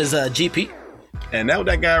guy known as GP. And that was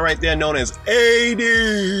that guy right there known as AD.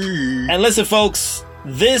 And listen, folks,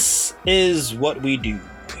 this is what we do.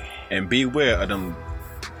 And beware of them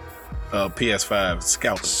PS5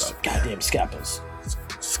 scalpers. Goddamn scalpers.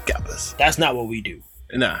 Scalpers. That's not what we do.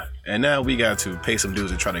 Nah. And now we got to pay some dues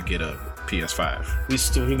and try to get a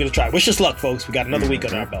PS5. We're going to try. Wish us luck, folks. We got another week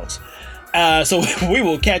on our belts. So we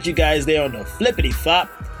will catch you guys there on the flippity flop.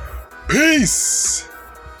 Peace.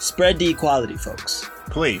 Spread the equality, folks.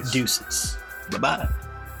 Please. Deuces. Bye-bye.